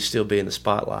totally still be in the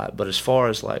spotlight. But as far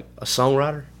as like a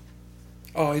songwriter,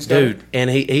 he's dude,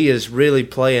 and he is really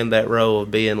playing that role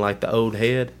of being like the old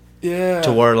head. Yeah.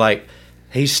 To where like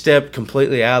he stepped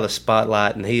completely out of the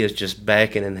spotlight, and he is just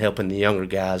backing and helping the younger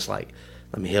guys. Like,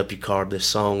 let me help you carve this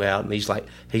song out, and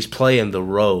he's playing the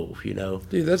role, you know.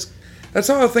 Dude, That's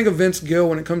how I think of Vince Gill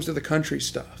when it comes to the country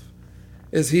stuff.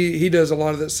 Is he does a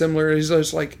lot of that similar. He's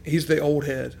just like he's the old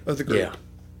head of the group. Yeah.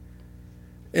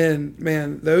 And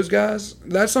man, those guys,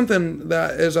 that's something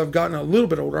that as I've gotten a little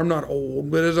bit older, I'm not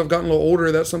old, but as I've gotten a little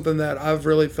older, that's something that I've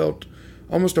really felt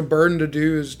almost a burden to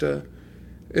do is to,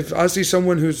 if I see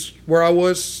someone who's where I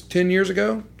was 10 years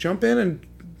ago, jump in and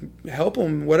help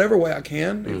them whatever way I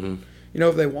can. Mm-hmm. You know,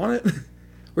 if they want it.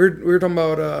 we were talking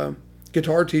about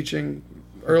guitar teaching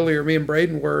earlier, me and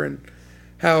Braden were, and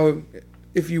how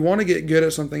if you want to get good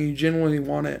at something, you genuinely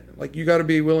want it. Like, you got to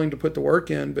be willing to put the work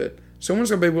in, but someone's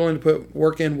going to be willing to put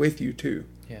work in with you too.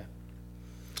 Yeah.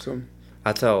 So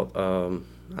I taught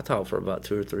for about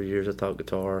 2 or 3 years. I taught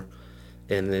guitar,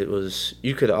 and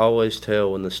you could always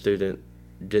tell when the student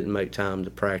didn't make time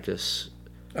to practice.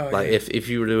 If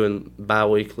you were doing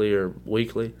bi-weekly or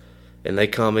weekly, and they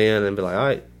come in and be like, all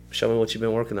right, show me what you've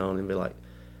been working on, and be like,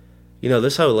 you know,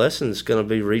 this whole lesson's going to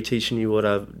be reteaching you what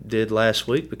I did last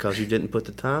week because you didn't put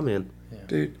the time in. Yeah.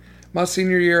 Dude, my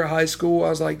senior year of high school, I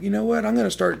was like, you know what? I'm going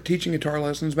to start teaching guitar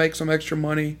lessons, make some extra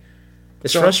money.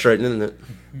 It's frustrating, isn't it?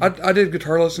 I did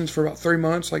guitar lessons for about 3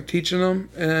 months, like teaching them,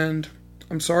 and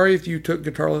I'm sorry if you took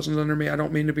guitar lessons under me. I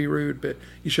don't mean to be rude, but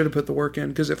you should have put the work in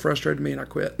because it frustrated me and I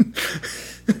quit.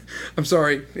 I'm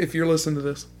sorry if you're listening to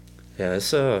this. Yeah,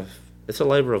 it's a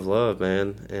labor of love,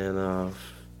 man, and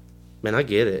man, I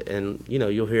get it. And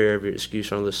you'll hear every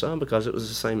excuse under the sun because it was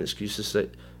the same excuses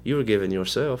that you were giving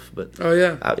yourself. But oh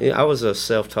yeah, I was a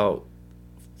self-taught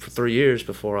for 3 years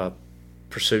before I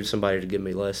pursued somebody to give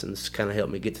me lessons to kind of help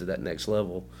me get to that next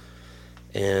level,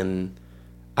 and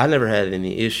I never had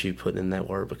any issue putting in that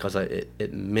work because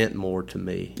it meant more to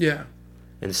me. Yeah.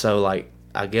 And so,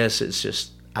 I guess it's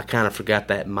just, I kind of forgot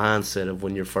that mindset of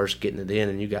when you're first getting it in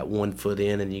and you got 1 foot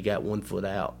in and you got 1 foot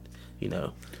out,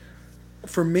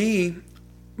 For me,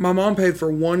 my mom paid for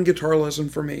 1 guitar lesson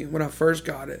for me when I first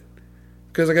got it.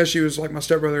 Because I guess she was like my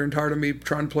stepbrother and tired of me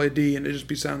trying to play D and it just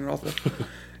be sounding awful.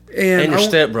 And your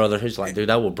stepbrother, who's like, dude,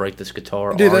 I will break this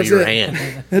guitar dude, or your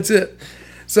hand. That's it.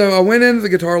 So I went into the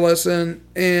guitar lesson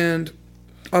and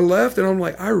I left and I'm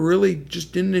like, I really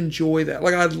just didn't enjoy that.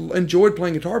 Like I enjoyed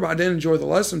playing guitar, but I didn't enjoy the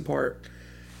lesson part.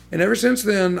 And ever since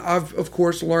then, I've of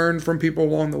course learned from people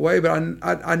along the way, but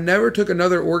I never took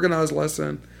another organized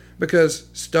lesson because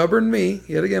stubborn me,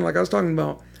 yet again, like I was talking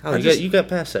about. Oh, you got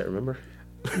past that, remember?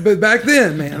 But back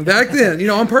then, man,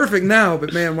 I'm perfect now,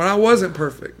 but man, when I wasn't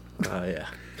perfect. Oh yeah,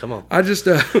 come on. I just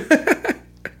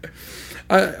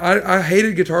I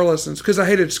hated guitar lessons because I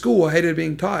hated school. I hated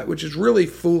being taught, which is really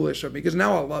foolish of me because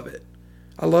now I love it.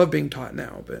 I love being taught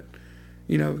now. But,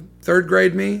 3rd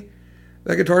grade me,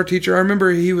 that guitar teacher, I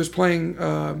remember he was playing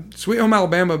Sweet Home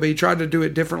Alabama, but he tried to do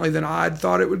it differently than I'd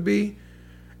thought it would be.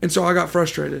 And so I got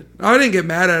frustrated. I didn't get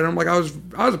mad at him. Like I was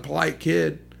a polite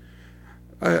kid.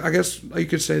 I guess you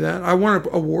could say that. I won an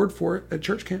award for it at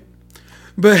church camp.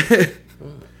 But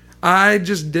I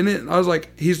just didn't. I was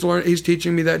like, he's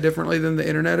teaching me that differently than the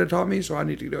internet had taught me, so I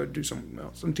need to go do something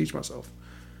else and teach myself.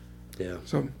 Yeah.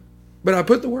 So, but I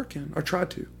put the work in. I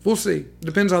tried to. We'll see.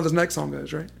 Depends on how this next song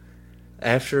goes, right?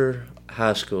 After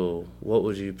high school, what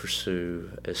would you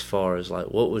pursue as far as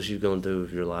what was you going to do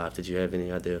with your life? Did you have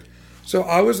any idea? So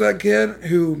I was that kid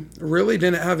who really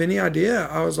didn't have any idea.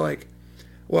 I was like,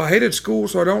 well, I hated school,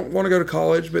 so I don't want to go to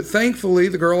college. But thankfully,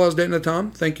 the girl I was dating at the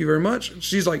time, thank you very much,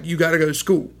 she's like, you got to go to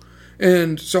school.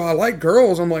 And so I like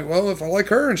girls. I'm like, well, if I like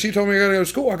her and she told me I got to go to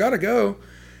school, I got to go.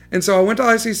 And so I went to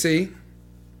ICC,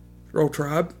 Roll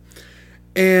Tribe,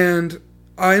 and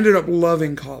I ended up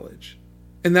loving college.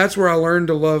 And that's where I learned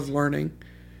to love learning.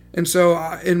 And so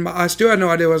I still had no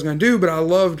idea what I was going to do, but I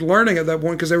loved learning at that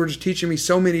point because they were just teaching me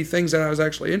so many things that I was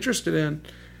actually interested in.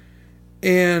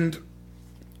 And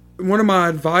one of my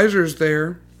advisors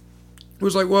there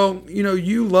was like, well,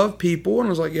 you love people. And I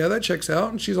was like, yeah, that checks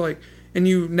out. And she's like, and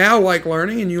you now like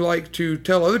learning and you like to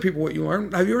tell other people what you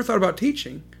learn. Have you ever thought about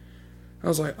teaching? I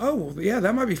was like, oh, well, yeah,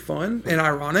 that might be fun and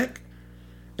ironic.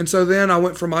 And so then I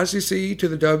went from ICC to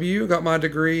the W, got my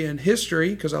degree in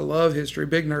history because I love history,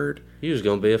 big nerd. You was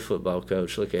going to be a football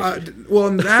coach. Look at you. Well,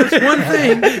 that's one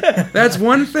thing. That's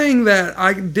one thing that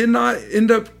I did not end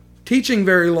up teaching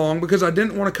very long because I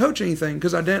didn't want to coach anything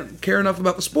because I didn't care enough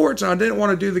about the sports and I didn't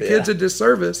want to do the kids a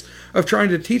disservice of trying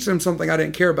to teach them something I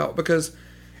didn't care about because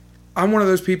I'm one of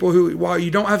those people who, while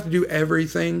you don't have to do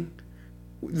everything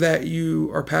that you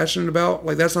are passionate about,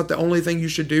 like that's not the only thing you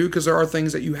should do because there are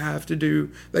things that you have to do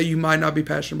that you might not be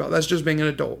passionate about. That's just being an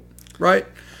adult, right?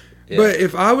 Yeah. But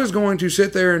if I was going to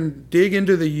sit there and dig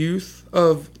into the youth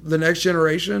of the next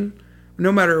generation,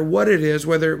 no matter what it is,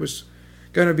 whether it was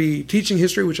going to be teaching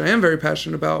history, which I am very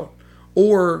passionate about,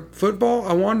 or football,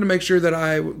 I wanted to make sure that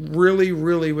I really,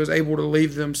 really was able to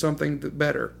leave them something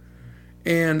better.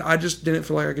 And I just didn't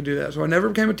feel like I could do that. So I never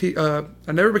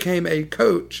became a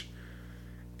coach.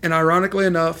 And ironically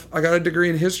enough, I got a degree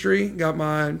in history, got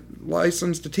my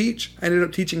license to teach. I ended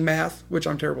up teaching math, which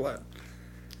I'm terrible at.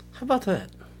 How about that?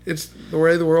 It's the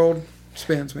way the world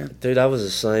spins, man. Dude, I was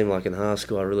the same. Like in high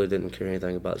school, I really didn't care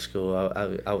anything about school.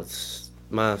 I was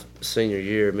my senior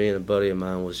year. Me and a buddy of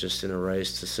mine was just in a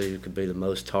race to see who could be the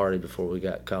most tardy before we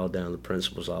got called down to the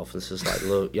principal's office. It's like,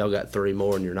 look, y'all got 3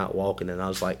 more and you're not walking. And I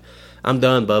was like, I'm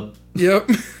done, bub. Yep.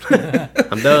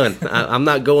 I'm done. I'm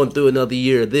not going through another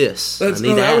year of this. That was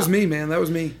me, man. That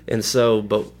was me. And so,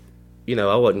 but,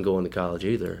 I wasn't going to college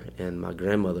either. And my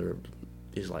grandmother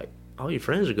is like, all your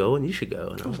friends are going, you should go.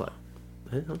 And I was like,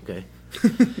 okay.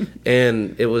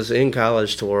 And it was in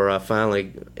college to where I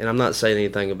finally, and I'm not saying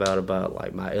anything about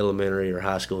like my elementary or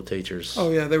high school teachers.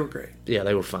 Oh, yeah, they were great. Yeah,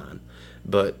 they were fine.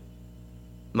 But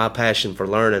my passion for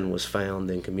learning was found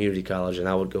in community college, and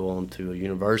I would go on to a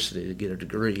university to get a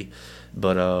degree.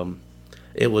 But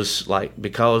it was like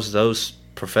because those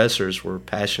professors were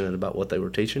passionate about what they were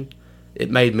teaching, it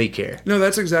made me care. No,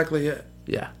 that's exactly it.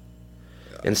 Yeah.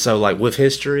 And so like with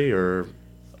history or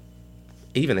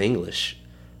even English.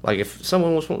 Like if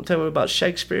someone was wanting to tell me about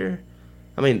Shakespeare,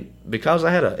 I mean, because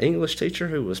I had an English teacher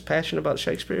who was passionate about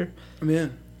Shakespeare.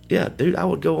 Man. Yeah, dude, I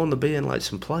would go on to be in like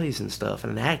some plays and stuff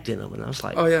and act in them, and I was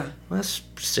like, oh yeah, well, that's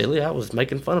silly. I was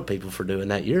making fun of people for doing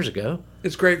that years ago.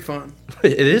 It's great fun.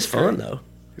 It is fun though.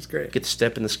 It's great. Get to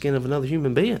step in the skin of another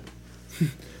human being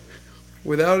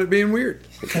without it being weird.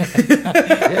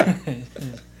 Yeah.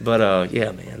 But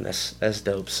yeah, man, that's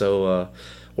dope. So,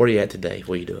 where are you at today?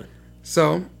 What are you doing?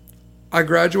 So, I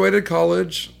graduated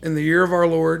college in the year of our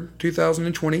Lord,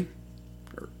 2020.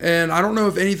 And I don't know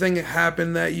if anything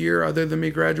happened that year other than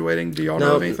me graduating. Do y'all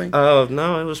know of anything?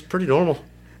 No, it was pretty normal.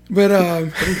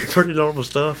 But pretty normal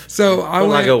stuff. So I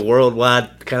went, like a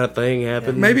worldwide kind of thing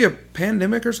happened. Maybe a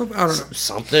pandemic or something. I don't know.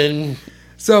 Something.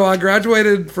 So I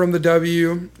graduated from the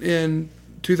W in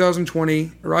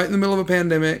 2020, right in the middle of a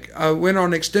pandemic. I went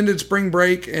on extended spring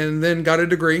break and then got a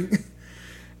degree.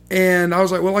 And I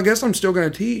was like, well, I guess I'm still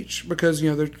going to teach because,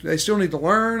 they still need to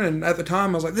learn. And at the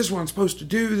time, I was like, this is what I'm supposed to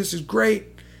do. This is great.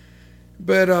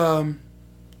 But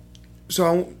so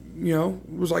I,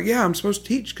 was like, yeah, I'm supposed to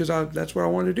teach because that's what I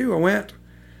wanted to do. I went.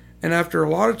 And after a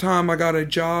lot of time, I got a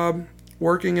job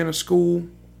working in a school,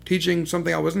 teaching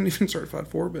something I wasn't even certified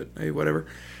for, but hey, whatever.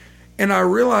 And I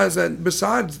realized that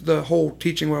besides the whole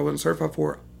teaching what I wasn't certified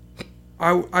for,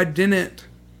 I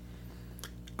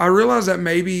realized that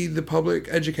maybe the public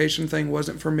education thing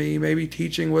wasn't for me. Maybe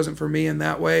teaching wasn't for me in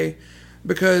that way,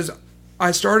 because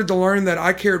I started to learn that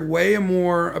I cared way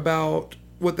more about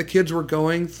what the kids were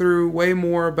going through, way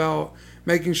more about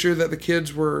making sure that the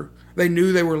kids they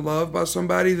knew they were loved by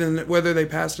somebody than whether they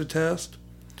passed a test.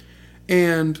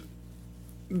 And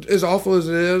as awful as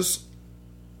it is,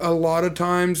 a lot of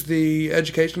times the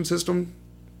education system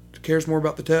cares more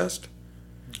about the test.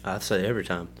 I'd say every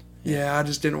time. Yeah, I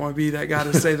just didn't want to be that guy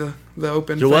to say the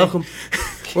open You're thing. welcome.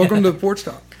 Welcome to the Porch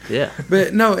Talk. Yeah.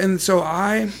 But no, and so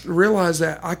I realized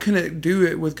that I couldn't do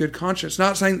it with good conscience.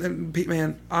 Not saying that,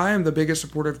 man, I am the biggest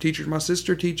supporter of teachers. My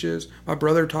sister teaches. My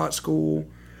brother taught school.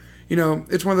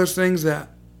 It's one of those things that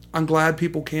I'm glad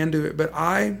people can do it. But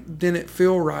I didn't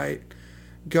feel right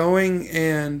going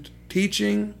and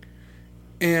teaching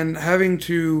and having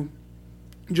to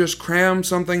just cram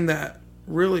something that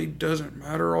really doesn't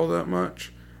matter all that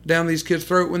much down these kids'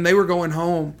 throat when they were going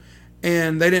home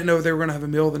and they didn't know if they were going to have a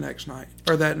meal the next night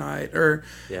or that night, or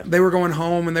they were going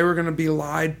home and they were going to be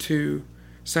lied to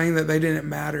saying that they didn't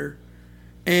matter.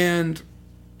 And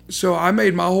so I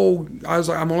was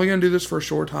like, I'm only going to do this for a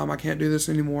short time. I can't do this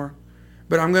anymore,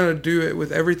 but I'm going to do it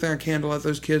with everything I can to let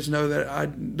those kids know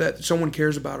that someone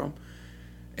cares about them.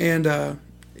 And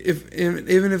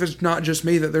even if it's not just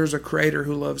me, that there's a creator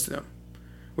who loves them.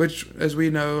 Which, as we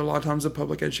know, a lot of times the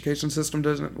public education system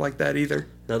doesn't like that either.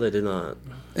 No, they do not.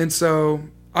 And so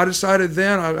I decided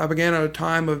then, I began at a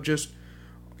time of just,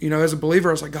 as a believer,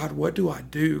 I was like, God, what do I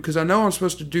do? Because I know I'm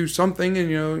supposed to do something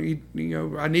and,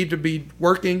 I need to be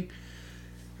working.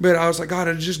 But I was like,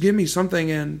 God, just give me something.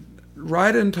 And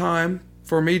right in time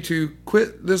for me to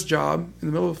quit this job in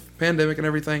the middle of the pandemic and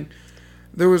everything,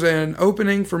 there was an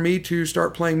opening for me to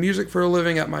start playing music for a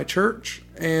living at my church.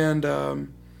 And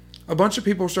a bunch of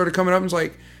people started coming up and was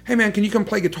like, hey man, can you come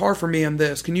play guitar for me in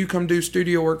this? Can you come do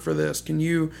studio work for this? Can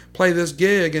you play this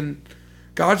gig? And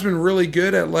God's been really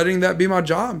good at letting that be my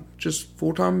job, just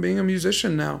full-time being a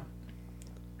musician now.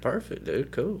 Perfect,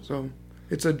 dude. Cool. So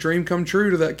it's a dream come true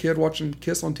to that kid watching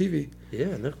Kiss on TV.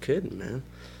 Yeah, no kidding, man.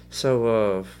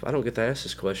 So I don't get to ask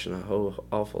this question a whole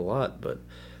awful lot, but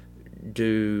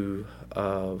do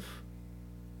the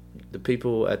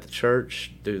people at the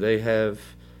church, do they have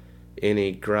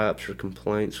any gripes or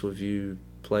complaints with you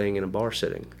playing in a bar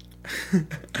setting?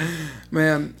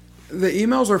 Man, the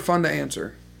emails are fun to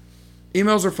answer.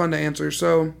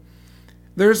 So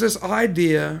there's this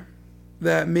idea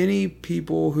that many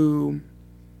people who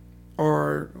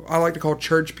I like to call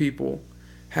church people,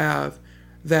 have,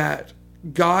 that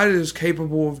God is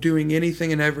capable of doing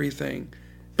anything and everything.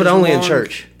 But only in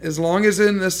church. As long as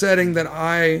in the setting that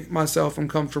I myself am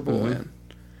comfortable in.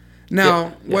 Now,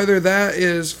 whether that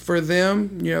is for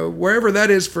them, wherever that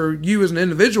is for you as an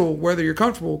individual, whether you're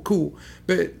comfortable, cool.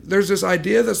 But there's this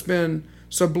idea that's been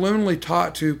subliminally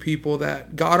taught to people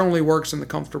that God only works in the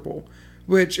comfortable,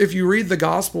 which if you read the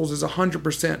Gospels is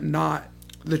 100% not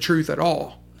the truth at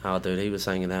all. Oh, dude, he was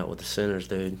hanging out with the sinners,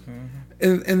 dude.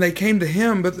 Mm-hmm. And they came to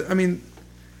him, but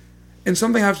and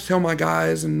something I have to tell my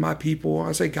guys and my people,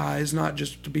 I say guys, not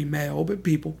just to be male, but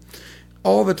people,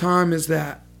 all the time, is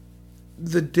that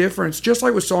the difference, just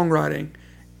like with songwriting,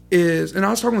 is, and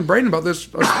I was talking with Braden about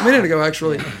this a minute ago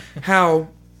actually, how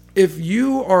if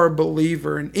you are a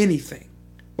believer in anything,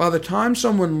 by the time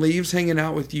someone leaves hanging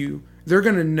out with you, they're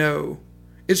going to know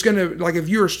It's going to, like, if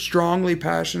you're strongly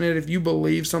passionate, if you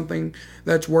believe something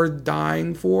that's worth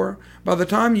dying for, by the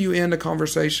time you end a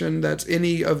conversation that's of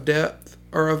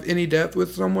any depth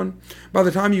with someone, by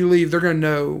the time you leave, they're going to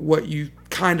know what you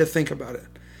kind of think about it.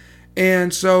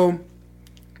 And so,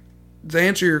 to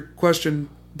answer your question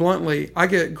bluntly, I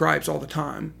get gripes all the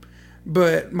time.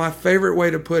 But my favorite way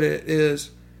to put it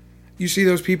is, you see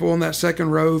those people in that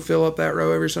second row who fill up that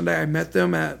row every Sunday. I met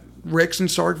them at Rick's in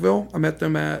Starkville. I met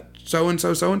them at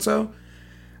so-and-so.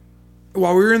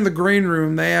 While we were in the green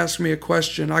room, they asked me a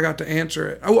question. I got to answer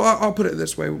it. I'll put it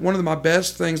this way. One of my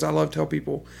best things I love to tell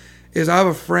people is I have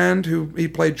a friend he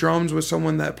played drums with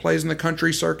someone that plays in the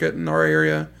country circuit in our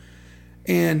area.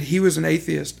 And he was an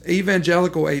atheist,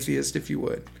 evangelical atheist, if you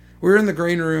would. We were in the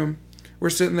green room.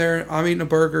 We're sitting there. I'm eating a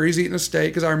burger. He's eating a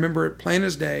steak because I remember it plain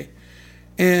as day.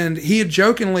 And he had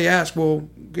jokingly asked, well,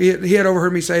 he had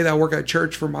overheard me say that I work at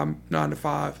church for my 9 to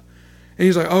 5. And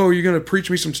he's like, oh, you're going to preach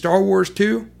me some Star Wars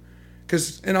too?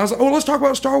 And I was like, oh, let's talk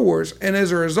about Star Wars. And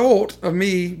as a result of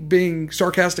me being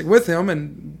sarcastic with him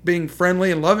and being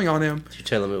friendly and loving on him. Did you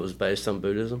tell him it was based on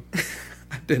Buddhism?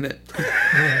 I didn't.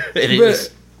 It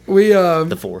is. We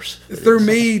the Force. Through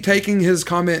me taking his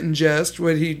comment in jest,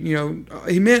 what he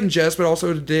meant in jest, but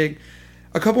also to dig.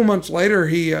 A couple months later,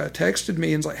 he texted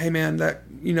me and was like, hey man,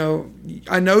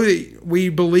 I know that we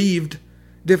believed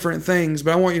different things,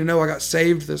 but I want you to know I got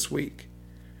saved this week.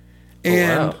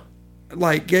 And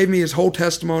gave me his whole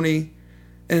testimony,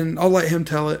 and I'll let him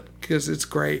tell it because it's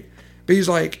great. But he's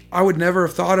like, I would never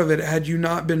have thought of it had you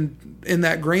not been in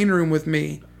that green room with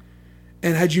me,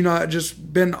 and had you not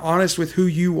just been honest with who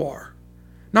you are.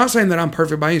 Not saying that I'm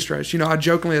perfect by any stretch. I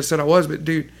jokingly said I was, but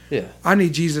dude, I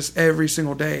need Jesus every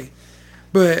single day.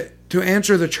 But to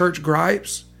answer the church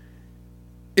gripes,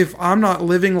 if I'm not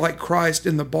living like Christ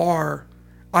in the bar,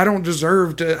 I don't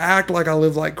deserve to act like I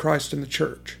live like Christ in the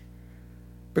church.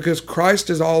 Because Christ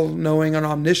is all-knowing and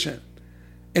omniscient.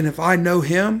 And if I know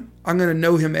him, I'm going to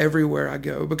know him everywhere I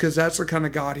go, because that's the kind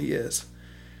of God he is.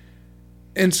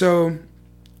 And so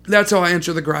that's how I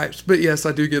answer the gripes. But yes,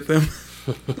 I do get them.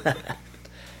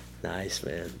 Nice,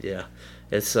 man. Yeah.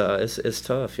 It's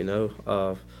tough,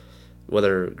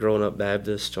 whether growing up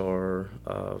Baptist or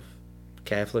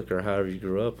Catholic or however you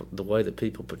grew up, the way that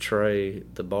people portray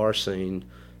the bar scene,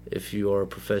 if you are a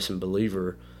professing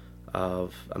believer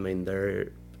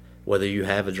whether you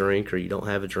have a drink or you don't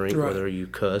have a drink, right, whether you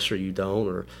cuss or you don't,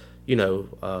 or,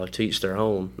 to each their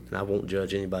own, and I won't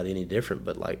judge anybody any different,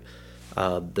 but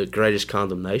the greatest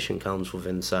condemnation comes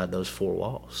within inside those four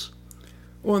walls.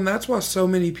 Well, and that's why so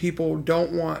many people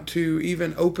don't want to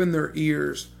even open their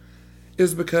ears,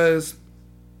 is because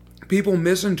people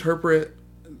misinterpret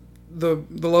the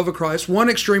love of Christ, one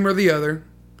extreme or the other,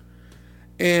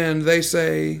 and they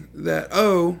say that,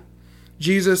 oh,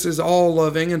 Jesus is all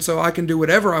loving, and so I can do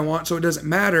whatever I want, so it doesn't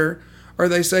matter. Or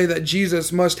they say that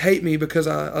Jesus must hate me because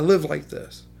I live like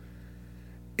this.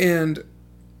 And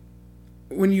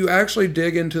when you actually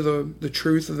dig into the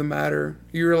truth of the matter,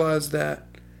 you realize that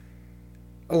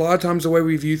a lot of times the way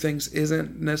we view things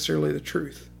isn't necessarily the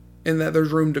truth, and that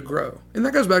there's room to grow. And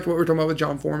that goes back to what we were talking about with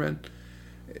John Foreman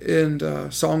and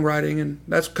songwriting, and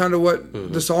that's kind of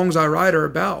what the songs I write are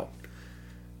about,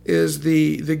 is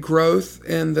the growth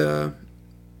and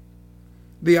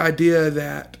the idea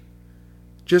that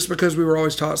just because we were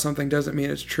always taught something doesn't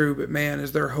mean it's true, but man,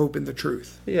 is there hope in the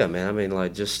truth? Yeah, man.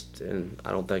 And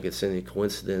I don't think it's any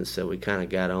coincidence that we kind of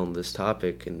got on this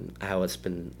topic and how it's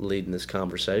been leading this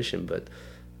conversation. But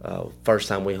first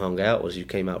time we hung out was you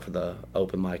came out for the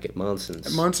open mic at Munson's.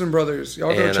 At Munson Brothers.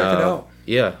 Y'all go check it out.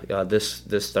 Yeah,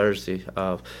 this Thursday.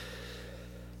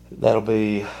 That'll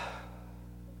be...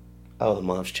 Oh, the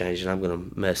month's changing. I'm going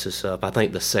to mess this up. I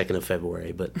think the 2nd of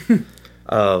February, but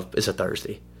it's a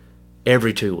Thursday.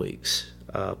 Every 2 weeks,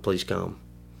 please come.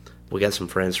 We got some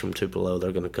friends from Tupelo.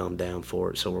 They're going to come down for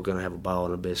it, so we're going to have a ball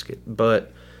and a biscuit.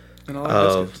 But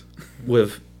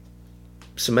with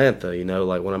Samantha,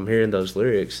 when I'm hearing those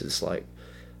lyrics, it's like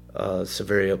it's a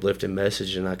very uplifting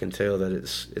message, and I can tell that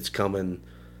it's coming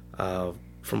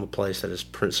from a place that is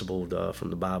principled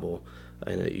from the Bible.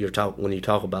 And when you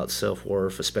talk about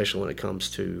self-worth, especially when it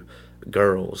comes to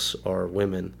girls or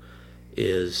women,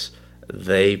 is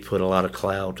they put a lot of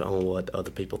clout on what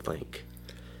other people think.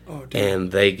 Oh,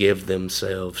 and they give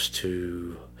themselves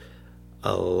to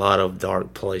a lot of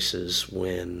dark places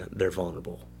when they're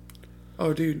vulnerable.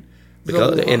 Oh, dude.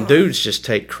 And dudes just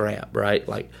take crap, right?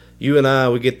 Like, you and I,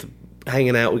 we get to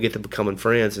hanging out, we get to becoming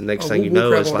friends, and next thing you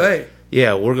know, it's like,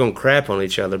 yeah, we're going to crap on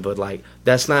each other, but,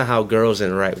 that's not how girls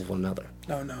interact with one another.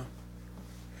 No.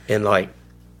 And,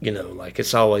 like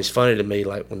it's always funny to me,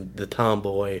 like when the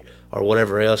tomboy or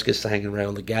whatever else gets to hang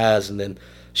around the guys, and then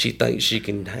she thinks she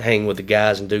can hang with the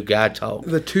guys and do guy talk.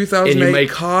 The 2008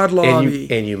 COD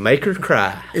lobby. And you make her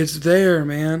cry. It's there,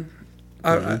 man.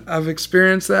 I've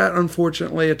experienced that,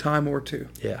 unfortunately, a time or two.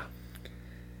 Yeah.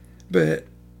 But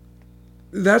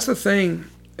that's the thing.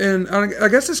 And I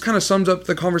guess this kind of sums up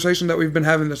the conversation that we've been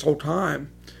having this whole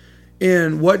time.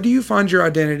 And what do you find your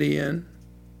identity in?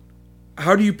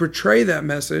 How do you portray that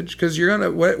message? Because you're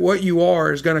gonna what you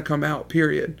are is gonna come out.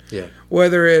 Period. Yeah.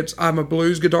 Whether it's I'm a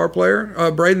blues guitar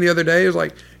player. Braden the other day was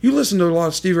like, "You listen to a lot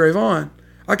of Stevie Ray Vaughan."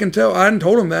 I can tell. I hadn't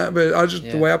told him that, but I just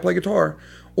the way I play guitar.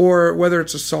 Or whether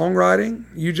it's a songwriting,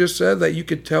 you just said that you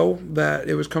could tell that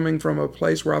it was coming from a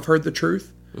place where I've heard the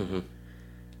truth. Mm-hmm.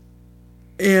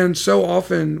 And so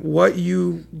often, what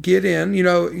you get in, you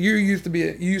used to be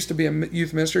a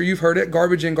youth minister. You've heard it,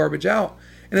 garbage in, garbage out.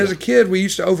 And as a kid, we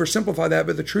used to oversimplify that.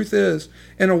 But the truth is,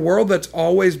 in a world that's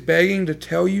always begging to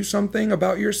tell you something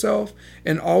about yourself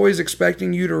and always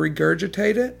expecting you to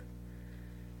regurgitate it,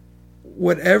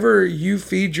 whatever you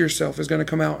feed yourself is going to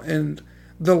come out. And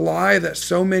the lie that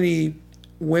so many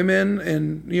women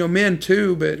and men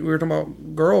too, but we were talking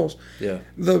about girls. Yeah.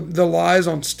 The lies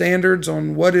on standards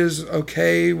on what is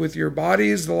okay with your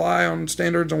bodies, the lie on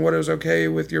standards on what is okay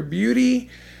with your beauty,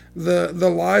 the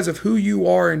lies of who you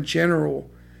are in general.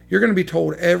 You're going to be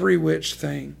told every which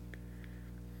thing.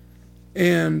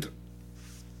 And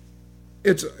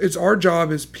it's our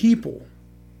job as people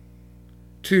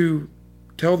to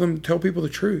tell people the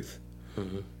truth.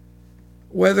 Mm-hmm.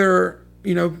 Whether,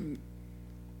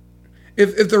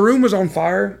 if the room was on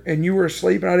fire and you were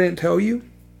asleep and I didn't tell you,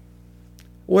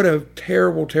 what a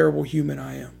terrible, terrible human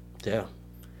I am. Yeah.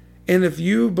 And if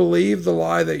you believe the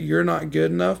lie that you're not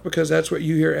good enough because that's what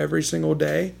you hear every single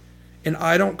day, and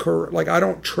I don't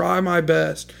try my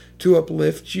best to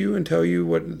uplift you and tell you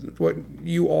what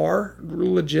you are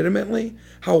legitimately,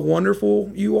 how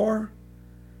wonderful you are,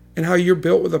 and how you're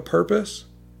built with a purpose,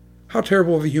 how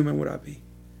terrible of a human would I be?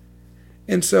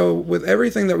 And so with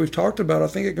everything that we've talked about, I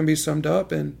think it can be summed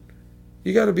up, and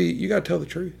you got to tell the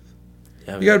truth.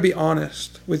 Yeah, you got to be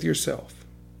honest with yourself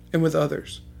and with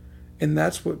others. And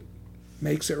that's what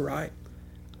makes it right.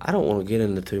 I don't want to get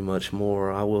into too much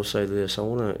more. I will say this. I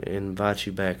want to invite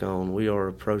you back on. We are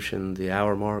approaching the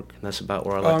hour mark, and that's about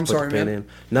where I like to put the pin in.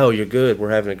 No, you're good.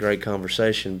 We're having a great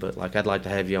conversation, but I'd like to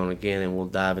have you on again, and we'll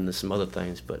dive into some other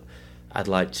things. But I'd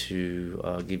like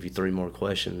to give you 3 more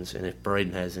questions, and if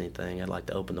Braden has anything, I'd like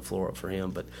to open the floor up for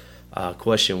him. But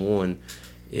question 1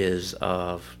 is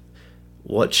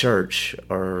what church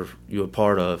are you a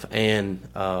part of, and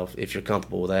if you're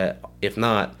comfortable with that. If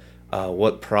not,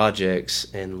 what projects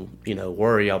and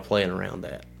where are y'all playing around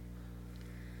that?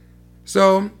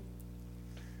 So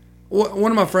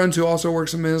one of my friends who also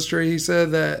works in ministry, he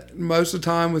said that most of the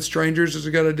time with strangers it's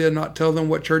a good idea not tell them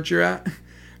what church you're at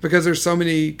because there's so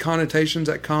many connotations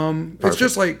that come. Perfect. It's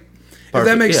just like, Perfect. If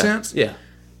that makes sense. Yeah.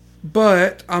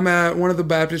 But I'm at one of the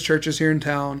Baptist churches here in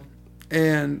town,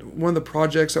 and one of the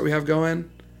projects that we have going,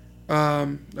 are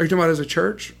you talking about as a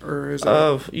church or as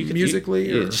musically?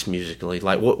 Just musically.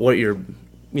 Like what you're,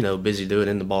 busy doing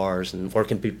in the bars, and where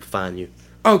can people find you?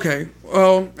 Okay.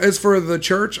 Well, as for the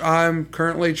church, I'm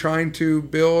currently trying to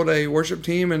build a worship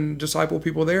team and disciple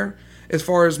people there. As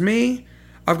far as me,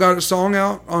 I've got a song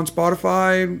out on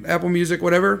Spotify, Apple Music,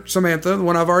 whatever, Samantha, the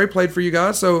one I've already played for you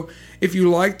guys. So if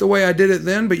you like the way I did it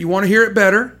then, but you want to hear it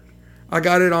better, I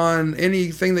got it on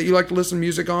anything that you like to listen to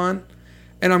music on.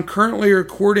 And I'm currently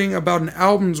recording about an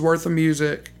album's worth of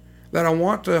music that I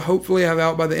want to hopefully have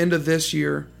out by the end of this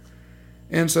year.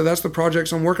 And so that's the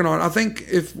projects I'm working on. I think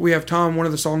if we have time, one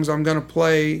of the songs I'm going to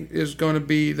play is going to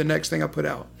be the next thing I put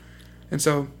out. And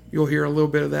so you'll hear a little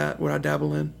bit of that, what I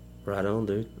dabble in. Right on,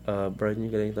 dude. Braden,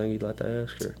 you got anything you'd like to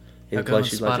ask? Or I'll go on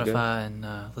Spotify and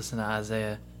listen to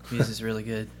Isaiah. Music's really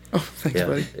good. Oh, thanks,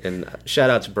 buddy. And shout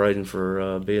out to Braden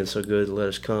for being so good to let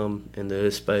us come into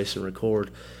his space and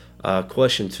record.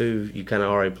 Question 2, you kind of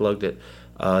already plugged it.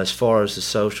 As far as the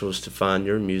socials to find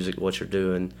your music, what you're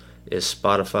doing, is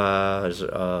Spotify, is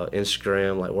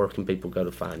Instagram, where can people go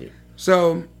to find you?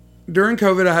 So during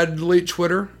COVID, I had to delete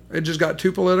Twitter. It just got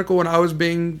too political and I was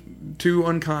being too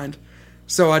unkind.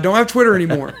 So I don't have Twitter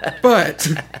anymore, but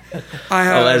I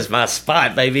have... Oh, that's my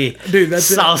spot, baby. Dude, that's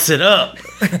Sauce it up.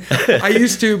 I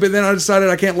used to, but then I decided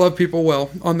I can't love people well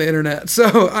on the internet.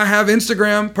 So I have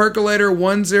Instagram,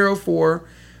 Percolator104.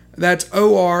 That's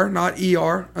O-R, not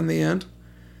E-R on the end.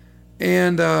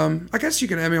 And I guess you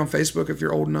can add me on Facebook if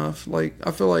you're old enough.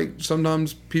 I feel like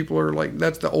sometimes people are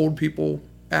that's the old people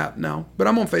app now, but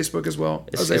I'm on Facebook as well.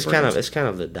 It's kind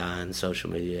of the dying social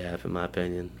media app, in my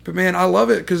opinion. But man, I love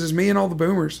it because it's me and all the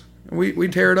boomers. We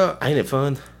tear it up. Ain't it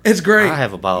fun? It's great. I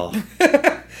have a ball.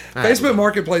 Facebook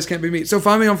Marketplace can't be beat. So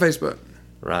find me on Facebook.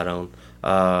 Right on.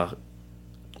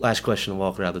 Last question,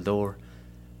 walking out the door.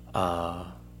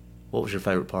 What was your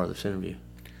favorite part of this interview?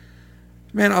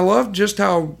 Man, I love just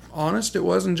how honest it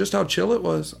was and just how chill it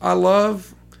was. I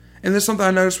love, and this is something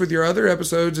I noticed with your other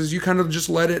episodes, is you kind of just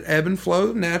let it ebb and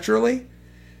flow naturally.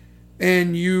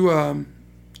 And you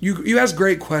ask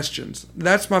great questions.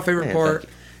 That's my favorite part,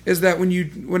 is that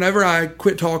whenever I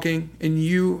quit talking and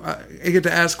I get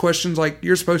to ask questions like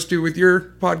you're supposed to with your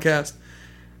podcast,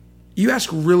 you ask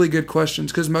really good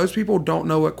questions because most people don't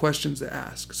know what questions to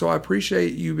ask. So I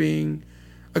appreciate you being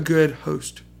a good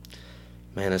host.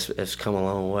 Man, it's come a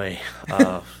long way.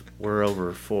 We're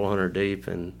over 400 deep,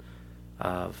 and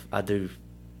I do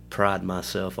pride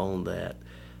myself on that.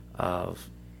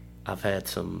 I've had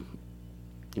some,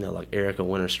 like Erica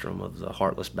Winterstrom of the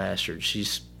Heartless Bastards.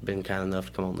 She's been kind enough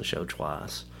to come on the show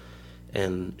twice,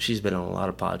 and she's been on a lot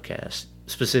of podcasts,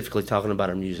 specifically talking about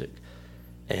her music.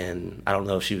 And I don't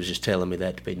know if she was just telling me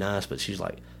that to be nice, but she's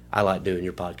like, I like doing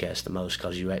your podcast the most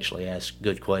because you actually ask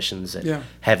good questions that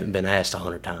haven't been asked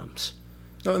 100 times.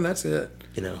 Oh, and that's it.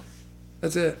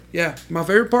 That's it. Yeah. My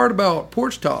favorite part about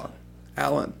Porch Talk,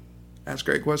 Alan, ask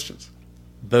great questions.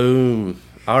 Boom.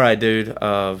 All right, dude.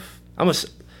 Let's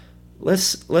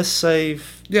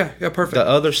save perfect. the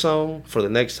other song for the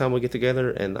next time we get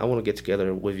together, and I want to get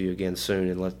together with you again soon,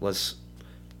 and let's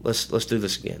do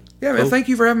this again. Yeah, man. Cool? Thank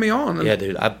you for having me on. Yeah,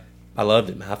 dude. I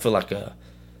loved it, man. I feel like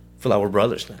we're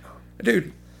brothers now.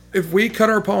 Dude, if we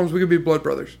cut our palms, we could be blood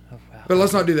brothers. Oh, wow. But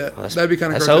let's not do that. That'd be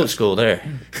kind of grotesque. That's old school there.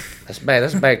 That's bad.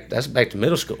 That's back to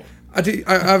middle school. I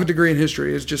have a degree in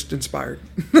history. It's just inspired.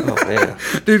 Oh, man.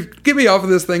 Dude, get me off of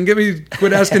this thing.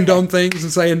 Quit asking dumb things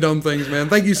and saying dumb things, man.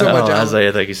 Thank you so much, Alan.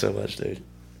 Isaiah, thank you so much, dude.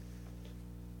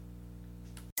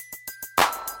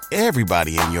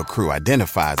 Everybody in your crew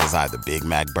identifies as either Big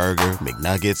Mac Burger,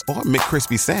 McNuggets, or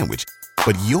McCrispy Sandwich.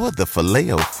 But you're the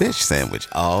Filet-O-Fish Sandwich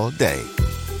all day.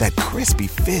 That crispy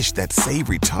fish, that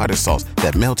savory tartar sauce,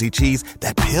 that melty cheese,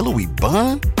 that pillowy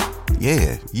bun.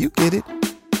 Yeah, you get it.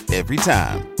 Every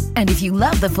time. And if you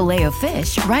love the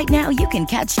Filet-O-Fish, right now you can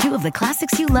catch two of the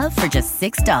classics you love for just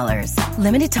 $6.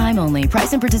 Limited time only.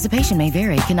 Price and participation may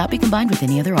vary. Cannot be combined with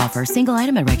any other offer. Single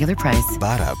item at regular price.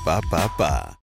 Ba-da-ba-ba-ba.